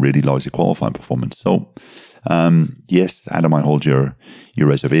another really lousy qualifying performance. So, yes, Adam, I hold your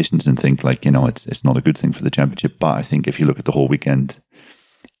reservations and think it's not a good thing for the championship. But I think if you look at the whole weekend,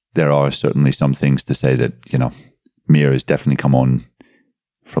 there are certainly some things to say that, Mir has definitely come on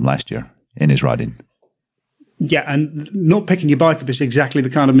from last year in his riding. Yeah, and not picking your bike up is exactly the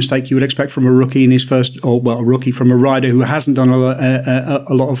kind of mistake you would expect from a rookie in his first, a rookie from a rider who hasn't done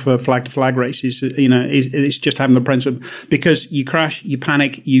a lot of flag-to-flag races. It's just having the principle, because you crash, you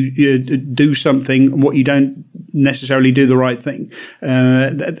panic, you do something, what you don't necessarily do the right thing.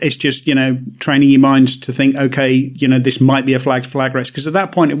 It's just, training your minds to think, okay, this might be a flag-to-flag race, because at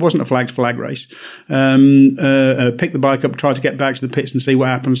that point it wasn't a flag-to-flag race. Pick the bike up, try to get back to the pits and see what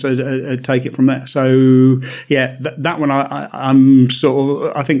happens, take it from there. So, yeah, that one I'm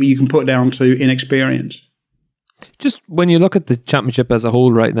I think that you can put down to inexperience. Just when you look at the championship as a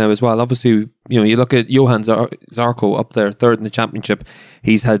whole right now as well, obviously, you look at Johan Zarco up there, third in the championship.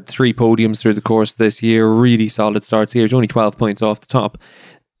 He's had 3 podiums through the course this year, really solid start to the year. He's only 12 points off the top.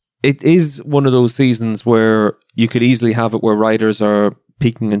 It is one of those seasons where you could easily have it where riders are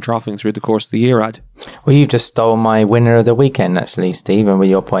peaking and troughing through the course of the year, Ad. Well, you just stole my winner of the weekend, actually, Steve, and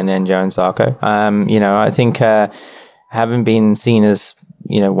with your point there, Johan Zarco. I think having been seen as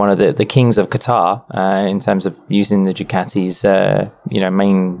one of the kings of Qatar in terms of using the Ducati's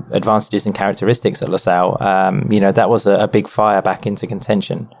main advantages and characteristics at Losail, that was a big fire back into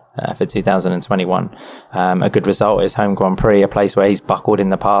contention for 2021. A good result is home Grand Prix, a place where he's buckled in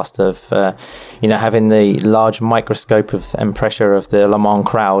the past of having the large microscope and pressure of the Le Mans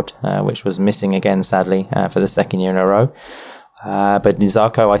crowd, which was missing again, sadly, for the second year in a row. But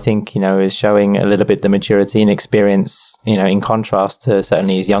Zarco, I think, is showing a little bit the maturity and experience, in contrast to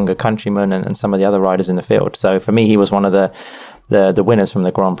certainly his younger countrymen and some of the other riders in the field. So for me, he was one of the winners from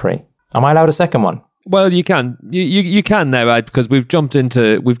the Grand Prix. Am I allowed a second one? Well, you can. You can now, Ad, because we've jumped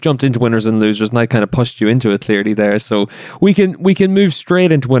into winners and losers, and I kind of pushed you into it clearly there. So we can move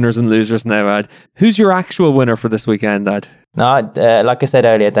straight into winners and losers now, Ad. Who's your actual winner for this weekend, Ad? No, like I said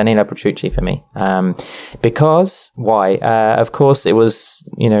earlier, Danilo Petrucci for me. Because why? Of course, it was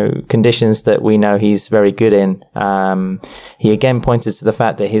conditions that we know he's very good in. He again pointed to the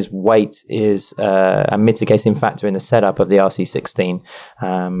fact that his weight is a mitigating factor in the setup of the RC16.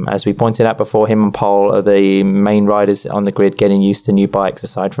 As we pointed out before, him and Pol are the main riders on the grid getting used to new bikes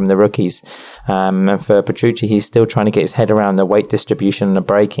aside from the rookies. And for Petrucci, he's still trying to get his head around the weight distribution and the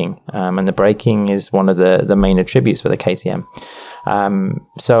braking. And the braking is one of the main attributes for the KTM.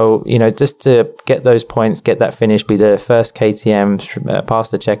 So, just to get those points, get that finish, be the first KTM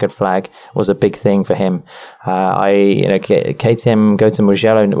past the checkered flag was a big thing for him. KTM go to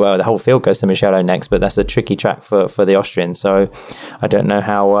Mugello. Well, the whole field goes to Mugello next, but that's a tricky track for the Austrian. So I don't know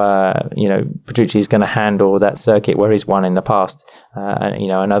how, Petrucci is going to handle that circuit where he's won in the past.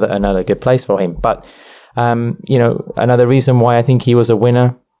 Another good place for him. But, another reason why I think he was a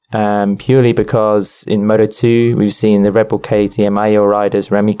winner, purely because in Moto2 we've seen the Red Bull KTM AO riders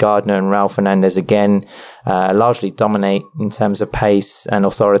Remy Gardner and Raul Fernandez again largely dominate in terms of pace and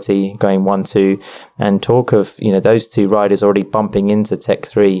authority, going 1-2, and talk of those two riders already bumping into Tech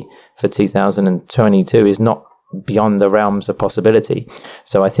 3 for 2022 is not beyond the realms of possibility.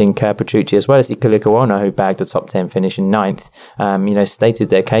 So I think Petrucci, as well as Iker Lecuona, who bagged a top 10 finish in 9th, stated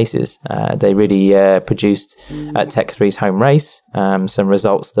their cases. They really produced at Tech 3's home race some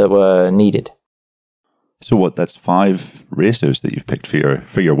results that were needed. So that's 5 racers that you've picked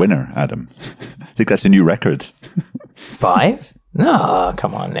for your winner, Adam. I think that's a new record. 5? No,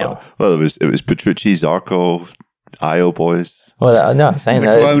 come on now. Well, it was Petrucci, Zarco, IO boys. Well, no, I'm saying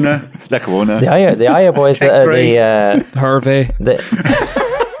Lecuona. The IO boys that are the Hervé.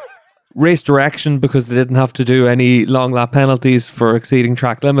 Race direction, because they didn't have to do any long lap penalties for exceeding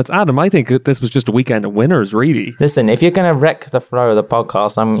track limits. Adam, I think this was just a weekend of winners, really. Listen, if you're going to wreck the flow of the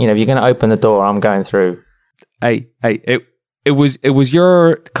podcast, if you're going to open the door, I'm going through. It was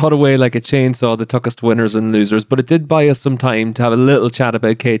your cutaway like a chainsaw that took us to winners and losers, but it did buy us some time to have a little chat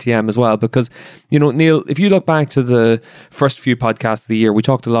about KTM as well, because, Neil, if you look back to the first few podcasts of the year, we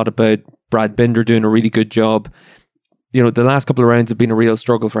talked a lot about Brad Binder doing a really good job. The last couple of rounds have been a real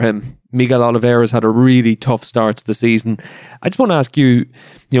struggle for him. Miguel Oliveira's had a really tough start to the season. I just want to ask you,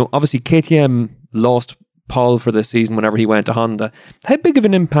 obviously KTM lost Paul for this season whenever he went to Honda. How big of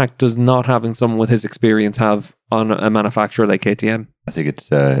an impact does not having someone with his experience have on a manufacturer like KTM? I think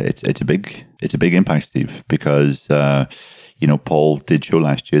it's a big impact, Steve, because Paul did show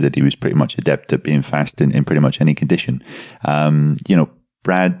last year that he was pretty much adept at being fast in pretty much any condition.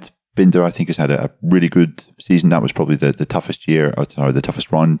 Brad Binder, I think, has had a really good season. That was probably the toughest the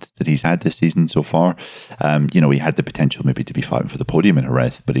toughest round that he's had this season so far. He had the potential maybe to be fighting for the podium in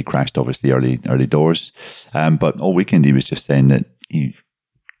Jerez, but he crashed obviously early doors. But all weekend he was just saying that he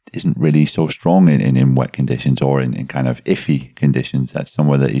isn't really so strong in wet conditions or in kind of iffy conditions. That's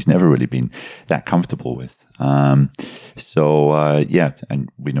somewhere that he's never really been that comfortable with. And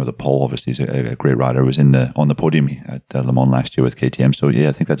we know that Paul obviously is a great rider, was on the podium at Le Mans last year with KTM. So yeah,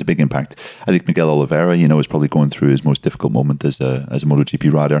 I think that's a big impact. I think Miguel Oliveira, is probably going through his most difficult moment as a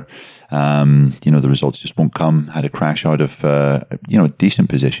MotoGP rider. The results just won't come. Had a crash out of a decent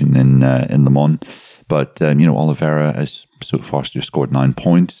position in Le Mans. But, Oliveira has so far just scored 9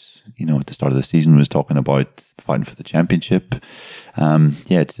 points. At the start of the season was talking about fighting for the championship.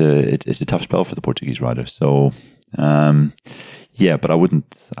 It's a tough spell for the Portuguese rider. So, but I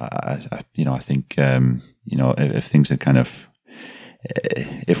wouldn't, I think, if things had kind of,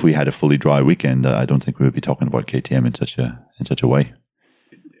 if we had a fully dry weekend, I don't think we would be talking about KTM in such a way.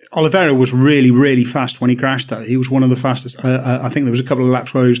 Oliveira was really, really fast when he crashed, though. He was one of the fastest. I think there was a couple of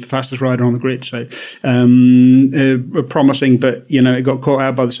laps where he was the fastest rider on the grid. So promising, but, it got caught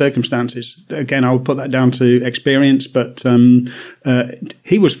out by the circumstances. Again, I would put that down to experience, but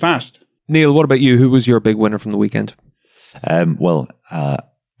he was fast. Neil, what about you? Who was your big winner from the weekend?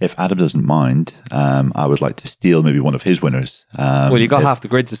 If Adam doesn't mind, I would like to steal maybe one of his winners. You got half the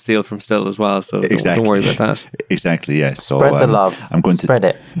grid to steal from still as well, so don't worry about that. Exactly, yes. So, spread the love. Spread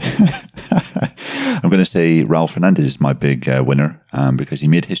it. I'm going to say Raul Fernandez is my big winner because he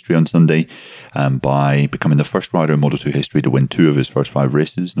made history on Sunday by becoming the first rider in Moto2 history to win 2 of his first 5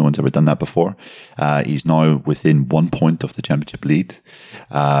 races. No one's ever done that before. He's now within 1 point of the championship lead.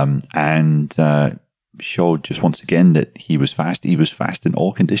 Showed just once again that he was fast. He was fast in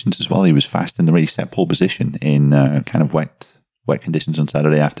all conditions as well. He was fast in the race, set pole position in kind of wet conditions on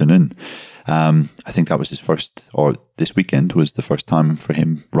Saturday afternoon. I think that was his first, or this weekend was the first time for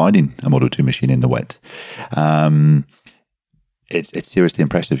him riding a Moto2 machine in the wet. It's seriously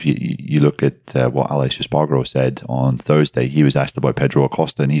impressive. You look at what Alex Espargaro said on Thursday. He was asked about Pedro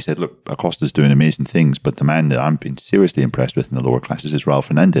Acosta, and he said, look, Acosta's doing amazing things, but the man that I'm being seriously impressed with in the lower classes is Raul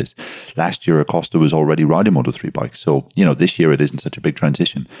Fernandez. Last year, Acosta was already riding Moto3 bikes, so, this year it isn't such a big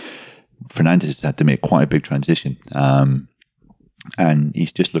transition. Fernandez has had to make quite a big transition. And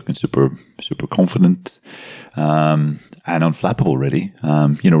he's just looking super, super confident and unflappable, really.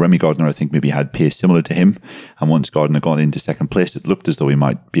 Remy Gardner, I think, maybe had pace similar to him. And once Gardner got into second place, it looked as though he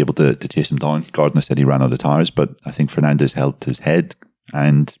might be able to chase him down. Gardner said he ran out of tyres, but I think Fernandez held his head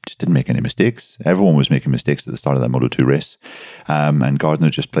and just didn't make any mistakes. Everyone was making mistakes at the start of that Moto2 race. And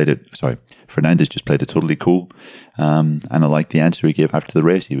Fernandez just played it totally cool. And I like the answer he gave after the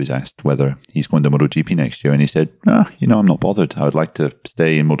race. He was asked whether he's going to MotoGP next year, and he said, I'm not bothered. I would like to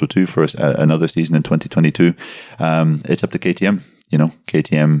stay in Moto2 for another season in 2022. It's up to KTM.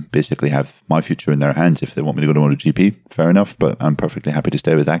 KTM basically have my future in their hands. If they want me to go to MotoGP, fair enough, but I'm perfectly happy to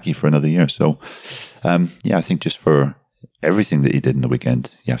stay with Aki for another year. So, I think just for everything that he did in the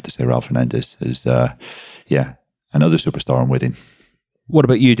weekend, you have to say Raul Fernandez is, another superstar in waiting. What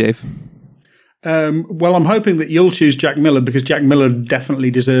about you, Dave? Well, I'm hoping that you'll choose Jack Miller, because Jack Miller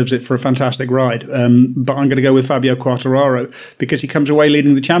definitely deserves it for a fantastic ride. But I'm going to go with Fabio Quartararo because he comes away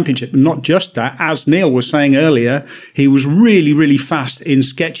leading the championship. And not just that, as Neil was saying earlier, he was really, really fast in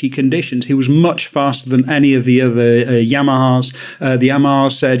sketchy conditions. He was much faster than any of the other Yamahas. The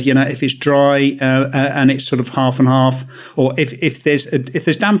Yamahas said, if it's dry and it's sort of half and half, or if there's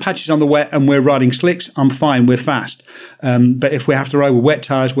damp patches on the wet and we're riding slicks, I'm fine, we're fast. But if we have to ride with wet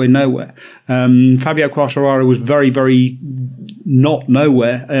tyres, we're nowhere. Fabio Quartararo was very, very not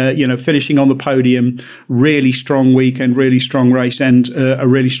nowhere, finishing on the podium, really strong weekend, really strong race, and a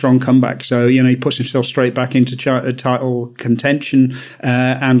really strong comeback. So, he puts himself straight back into title contention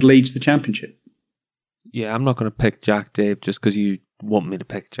and leads the championship. Yeah, I'm not going to pick Jack, Dave, just because you want me to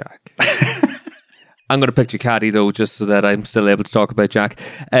pick Jack. I'm going to pick Ducati, though, just so that I'm still able to talk about Jack.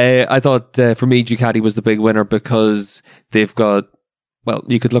 I thought, for me, Ducati was the big winner because they've got, well,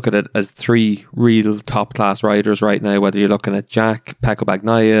 you could look at it as three real top-class riders right now, whether you're looking at Jack, Pecco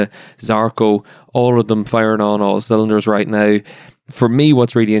Bagnaia, Zarco, all of them firing on all cylinders right now. For me,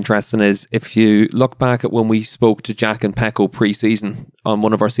 what's really interesting is if you look back at when we spoke to Jack and Pecco pre-season on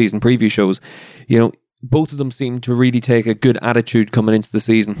one of our season preview shows, both of them seemed to really take a good attitude coming into the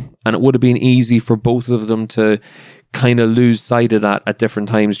season. And it would have been easy for both of them to kind of lose sight of that at different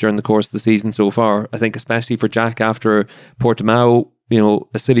times during the course of the season so far. I think especially for Jack after Portimao,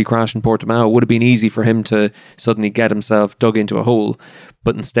 a city crash in Portimao, it would have been easy for him to suddenly get himself dug into a hole.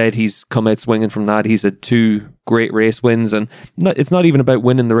 But instead, he's come out swinging from that. He's had 2 great race wins. And it's not even about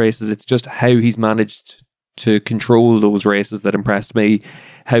winning the races. It's just how he's managed to control those races that impressed me.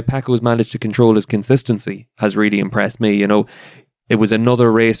 How Pecco's managed to control his consistency has really impressed me. It was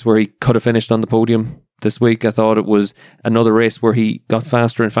another race where he could have finished on the podium this week. I thought it was another race where he got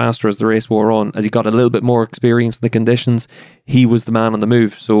faster and faster as the race wore on. As he got a little bit more experience in the conditions, he was the man on the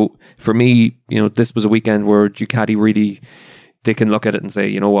move. So for me, this was a weekend where Ducati really, they can look at it and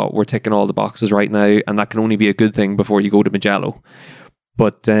say, we're ticking all the boxes right now, and that can only be a good thing before you go to Mugello.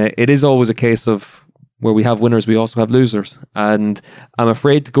 But it is always a case of where we have winners, we also have losers. And I'm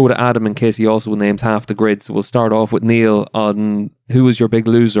afraid to go to Adam in case he also names half the grid. So we'll start off with Neil on who was your big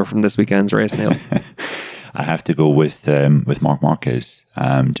loser from this weekend's race, Neil. I have to go with Marc Marquez,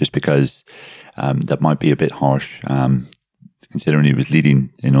 just because that might be a bit harsh, considering he was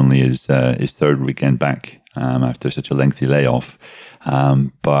leading in only his third weekend back after such a lengthy layoff.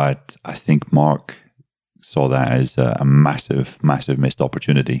 But I think Marc saw that as a massive, massive missed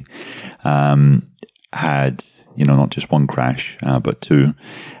opportunity. Had, not just one crash, but 2.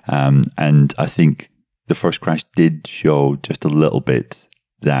 And I think the first crash did show just a little bit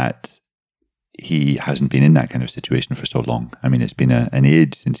that he hasn't been in that kind of situation for so long. I mean, it's been an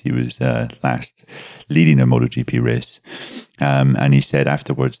age since he was last leading a MotoGP race. And he said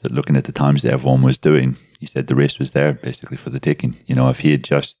afterwards that looking at the times that everyone was doing, he said the race was there basically for the taking. If he had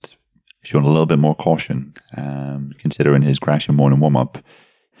just shown a little bit more caution, considering his crash in morning warm-up,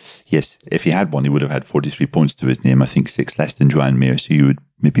 yes, if he had won, he would have had 43 points to his name. I think 6 less than Joan Mir. So you would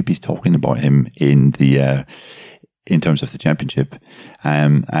maybe be talking about him in terms of the championship.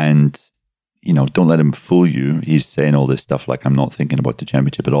 And don't let him fool you. He's saying all this stuff like, I'm not thinking about the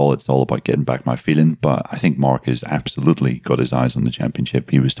championship at all. It's all about getting back my feeling. But I think Marc has absolutely got his eyes on the championship.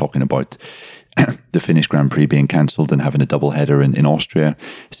 He was talking about the Finnish Grand Prix being cancelled and having a double header in Austria,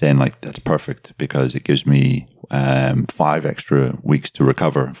 saying that's perfect because it gives me 5 extra weeks to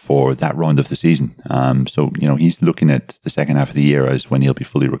recover for that round of the season. So he's looking at the second half of the year as when he'll be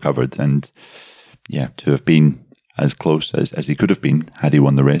fully recovered. And to have been as close as he could have been had he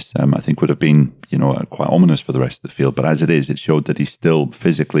won the race, I think would have been quite ominous for the rest of the field. But as it is, it showed that he's still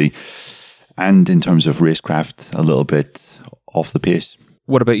physically and in terms of racecraft a little bit off the pace.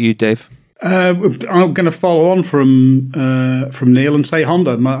 What about you, Dave? I'm going to follow on from Neil and say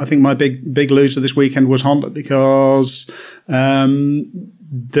Honda. I think my big loser this weekend was Honda because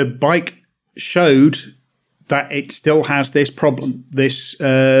the bike showed that it still has this problem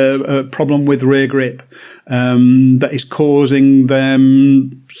with rear grip that is causing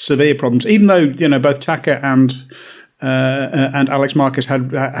them severe problems. Even though both Taka and and Alex Marquez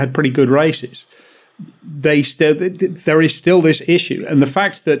had pretty good races, there is still this issue, and the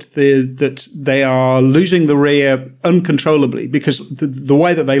fact that they are losing the rear uncontrollably, because the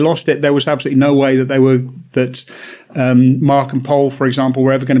way that they lost it, there was absolutely no way that Mark and Paul, for example,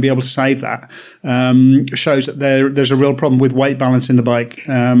 were ever going to be able to save that. Shows that there's a real problem with weight balance in the bike,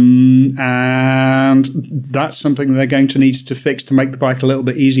 and that's something they're going to need to fix to make the bike a little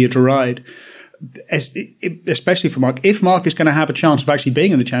bit easier to ride. Especially for Mark. If Mark is going to have a chance of actually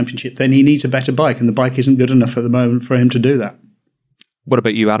being in the championship, then he needs a better bike, and the bike isn't good enough at the moment for him to do that. What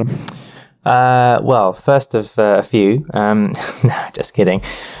about you, Adam? Well, first of a few. No, just kidding.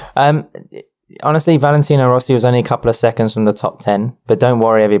 Honestly, Valentino Rossi was only a couple of seconds from the top 10, but don't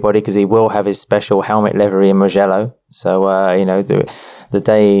worry, everybody, because he will have his special helmet livery in Mugello. So, the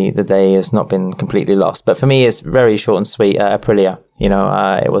day has not been completely lost. But for me, it's very short and sweet. Aprilia,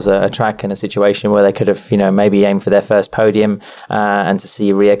 it was a track and a situation where they could have, maybe aimed for their first podium, and to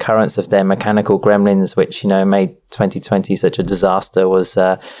see reoccurrence of their mechanical gremlins, which, made 2020 such a disaster, was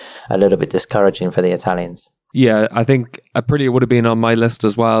a little bit discouraging for the Italians. Yeah, I think Aprilia would have been on my list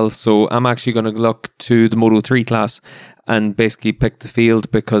as well. So I'm actually going to look to the Moto3 class and basically pick the field,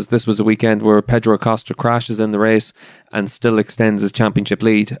 because this was a weekend where Pedro Acosta crashes in the race and still extends his championship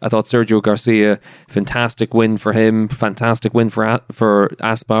lead. I thought Sergio Garcia, fantastic win for him, fantastic win for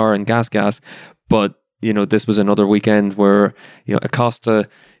Aspar and Gas. But, this was another weekend where, Acosta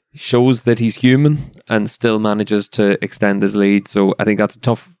shows that he's human and still manages to extend his lead. So I think that's a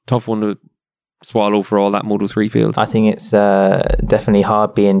tough one to swallow for all that Moto3 field. I think it's definitely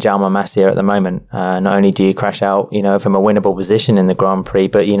hard being Jaume Masia at the moment. Not only do you crash out, from a winnable position in the Grand Prix,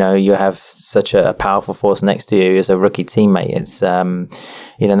 but you have such a powerful force next to you as a rookie teammate. It's there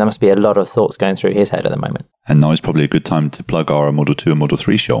must be a lot of thoughts going through his head at the moment. And now is probably a good time to plug our Moto2 and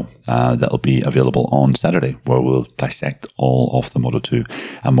Moto3 show. That'll be available on Saturday, where we'll dissect all of the Moto2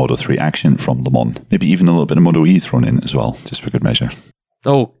 and Moto3 action from Le Mans. Maybe even a little bit of Moto E thrown in as well, just for good measure.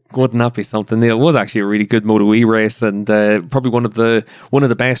 Oh, wouldn't that be something? It was actually a really good Moto E race, and probably one of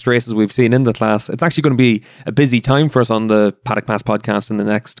the best races we've seen in the class. It's actually going to be a busy time for us on the Paddock Pass podcast in the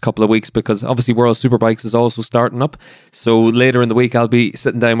next couple of weeks, because obviously World Superbikes is also starting up. So later in the week, I'll be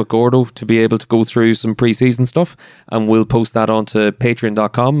sitting down with Gordo to be able to go through some pre-season stuff, and we'll post that onto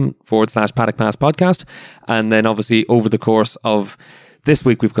patreon.com/Paddock Pass podcast. And then obviously over the course of this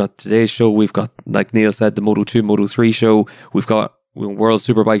week, we've got today's show. We've got, like Neil said, the Moto2, Moto3 show. We've got World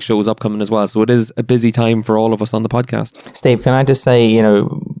Superbike shows upcoming as well. So it is a busy time for all of us on the podcast. Steve, can I just say,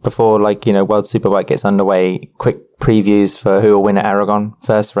 before World Superbike gets underway, quick previews for who will win at Aragon,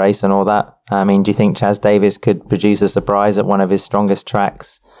 first race and all that. I mean, do you think Chaz Davies could produce a surprise at one of his strongest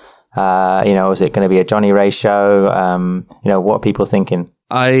tracks? Is it going to be a Johnny Ray show? What are people thinking?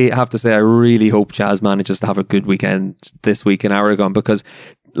 I have to say, I really hope Chaz manages to have a good weekend this week in Aragon, because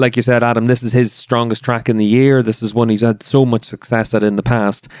like you said, Adam, this is his strongest track in the year. This is one he's had so much success at in the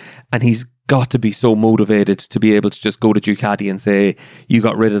past, and he's got to be so motivated to be able to just go to Ducati and say, you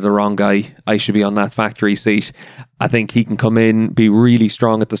got rid of the wrong guy, I should be on that factory seat. I think he can come in, be really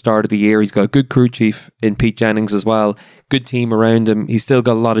strong at the start of the year. He's got a good crew chief in Pete Jennings as well, good team around him. He's still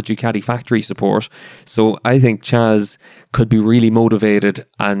got a lot of Ducati factory support. So I think Chaz could be really motivated,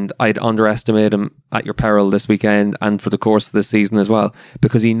 and I'd underestimate him at your peril this weekend and for the course of this season as well,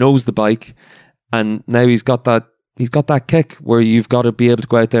 because he knows the bike, and now he's got that kick where you've got to be able to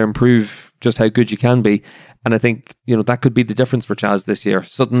go out there and prove just how good you can be. And I think, that could be the difference for Chaz this year.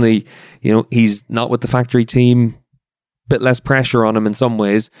 Suddenly, he's not with the factory team, bit less pressure on him in some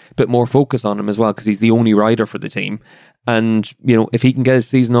ways, bit more focus on him as well, because he's the only rider for the team. And, if he can get his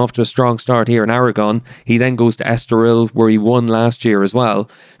season off to a strong start here in Aragon, he then goes to Estoril, where he won last year as well.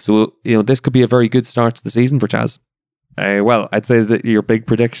 So, this could be a very good start to the season for Chaz. Well, I'd say that your big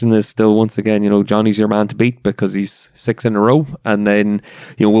prediction is still, once again, Johnny's your man to beat, because he's 6 in a row. And then,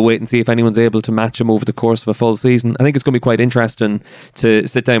 we'll wait and see if anyone's able to match him over the course of a full season. I think it's going to be quite interesting to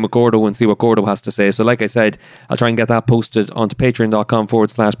sit down with Gordo and see what Gordo has to say. So like I said, I'll try and get that posted onto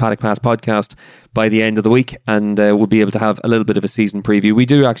patreon.com/Paddock Pass podcast by the end of the week. And we'll be able to have a little bit of a season preview. We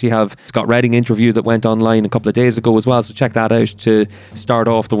do actually have Scott Redding interview that went online a couple of days ago as well. So check that out to start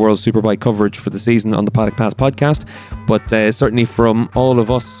off the World Superbike coverage for the season on the Paddock Pass podcast. But certainly from all of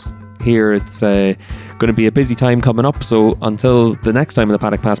us here, it's going to be a busy time coming up. So until the next time on the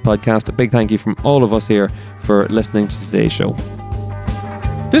Paddock Pass podcast, a big thank you from all of us here for listening to today's show.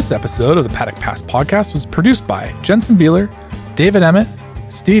 This episode of the Paddock Pass podcast was produced by Jensen Beeler, David Emmett,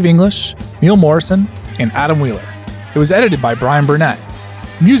 Steve English, Neil Morrison, and Adam Wheeler. It was edited by Brian Burnett.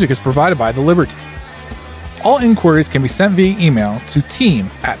 Music is provided by The Libertines. All inquiries can be sent via email to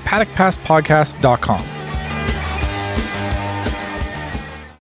team@paddockpasspodcast.com.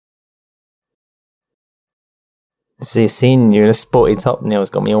 See, seeing you in a sporty top, Neil's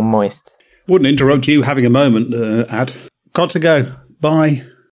got me all moist. Wouldn't interrupt you having a moment, Ad. Got to go. Bye.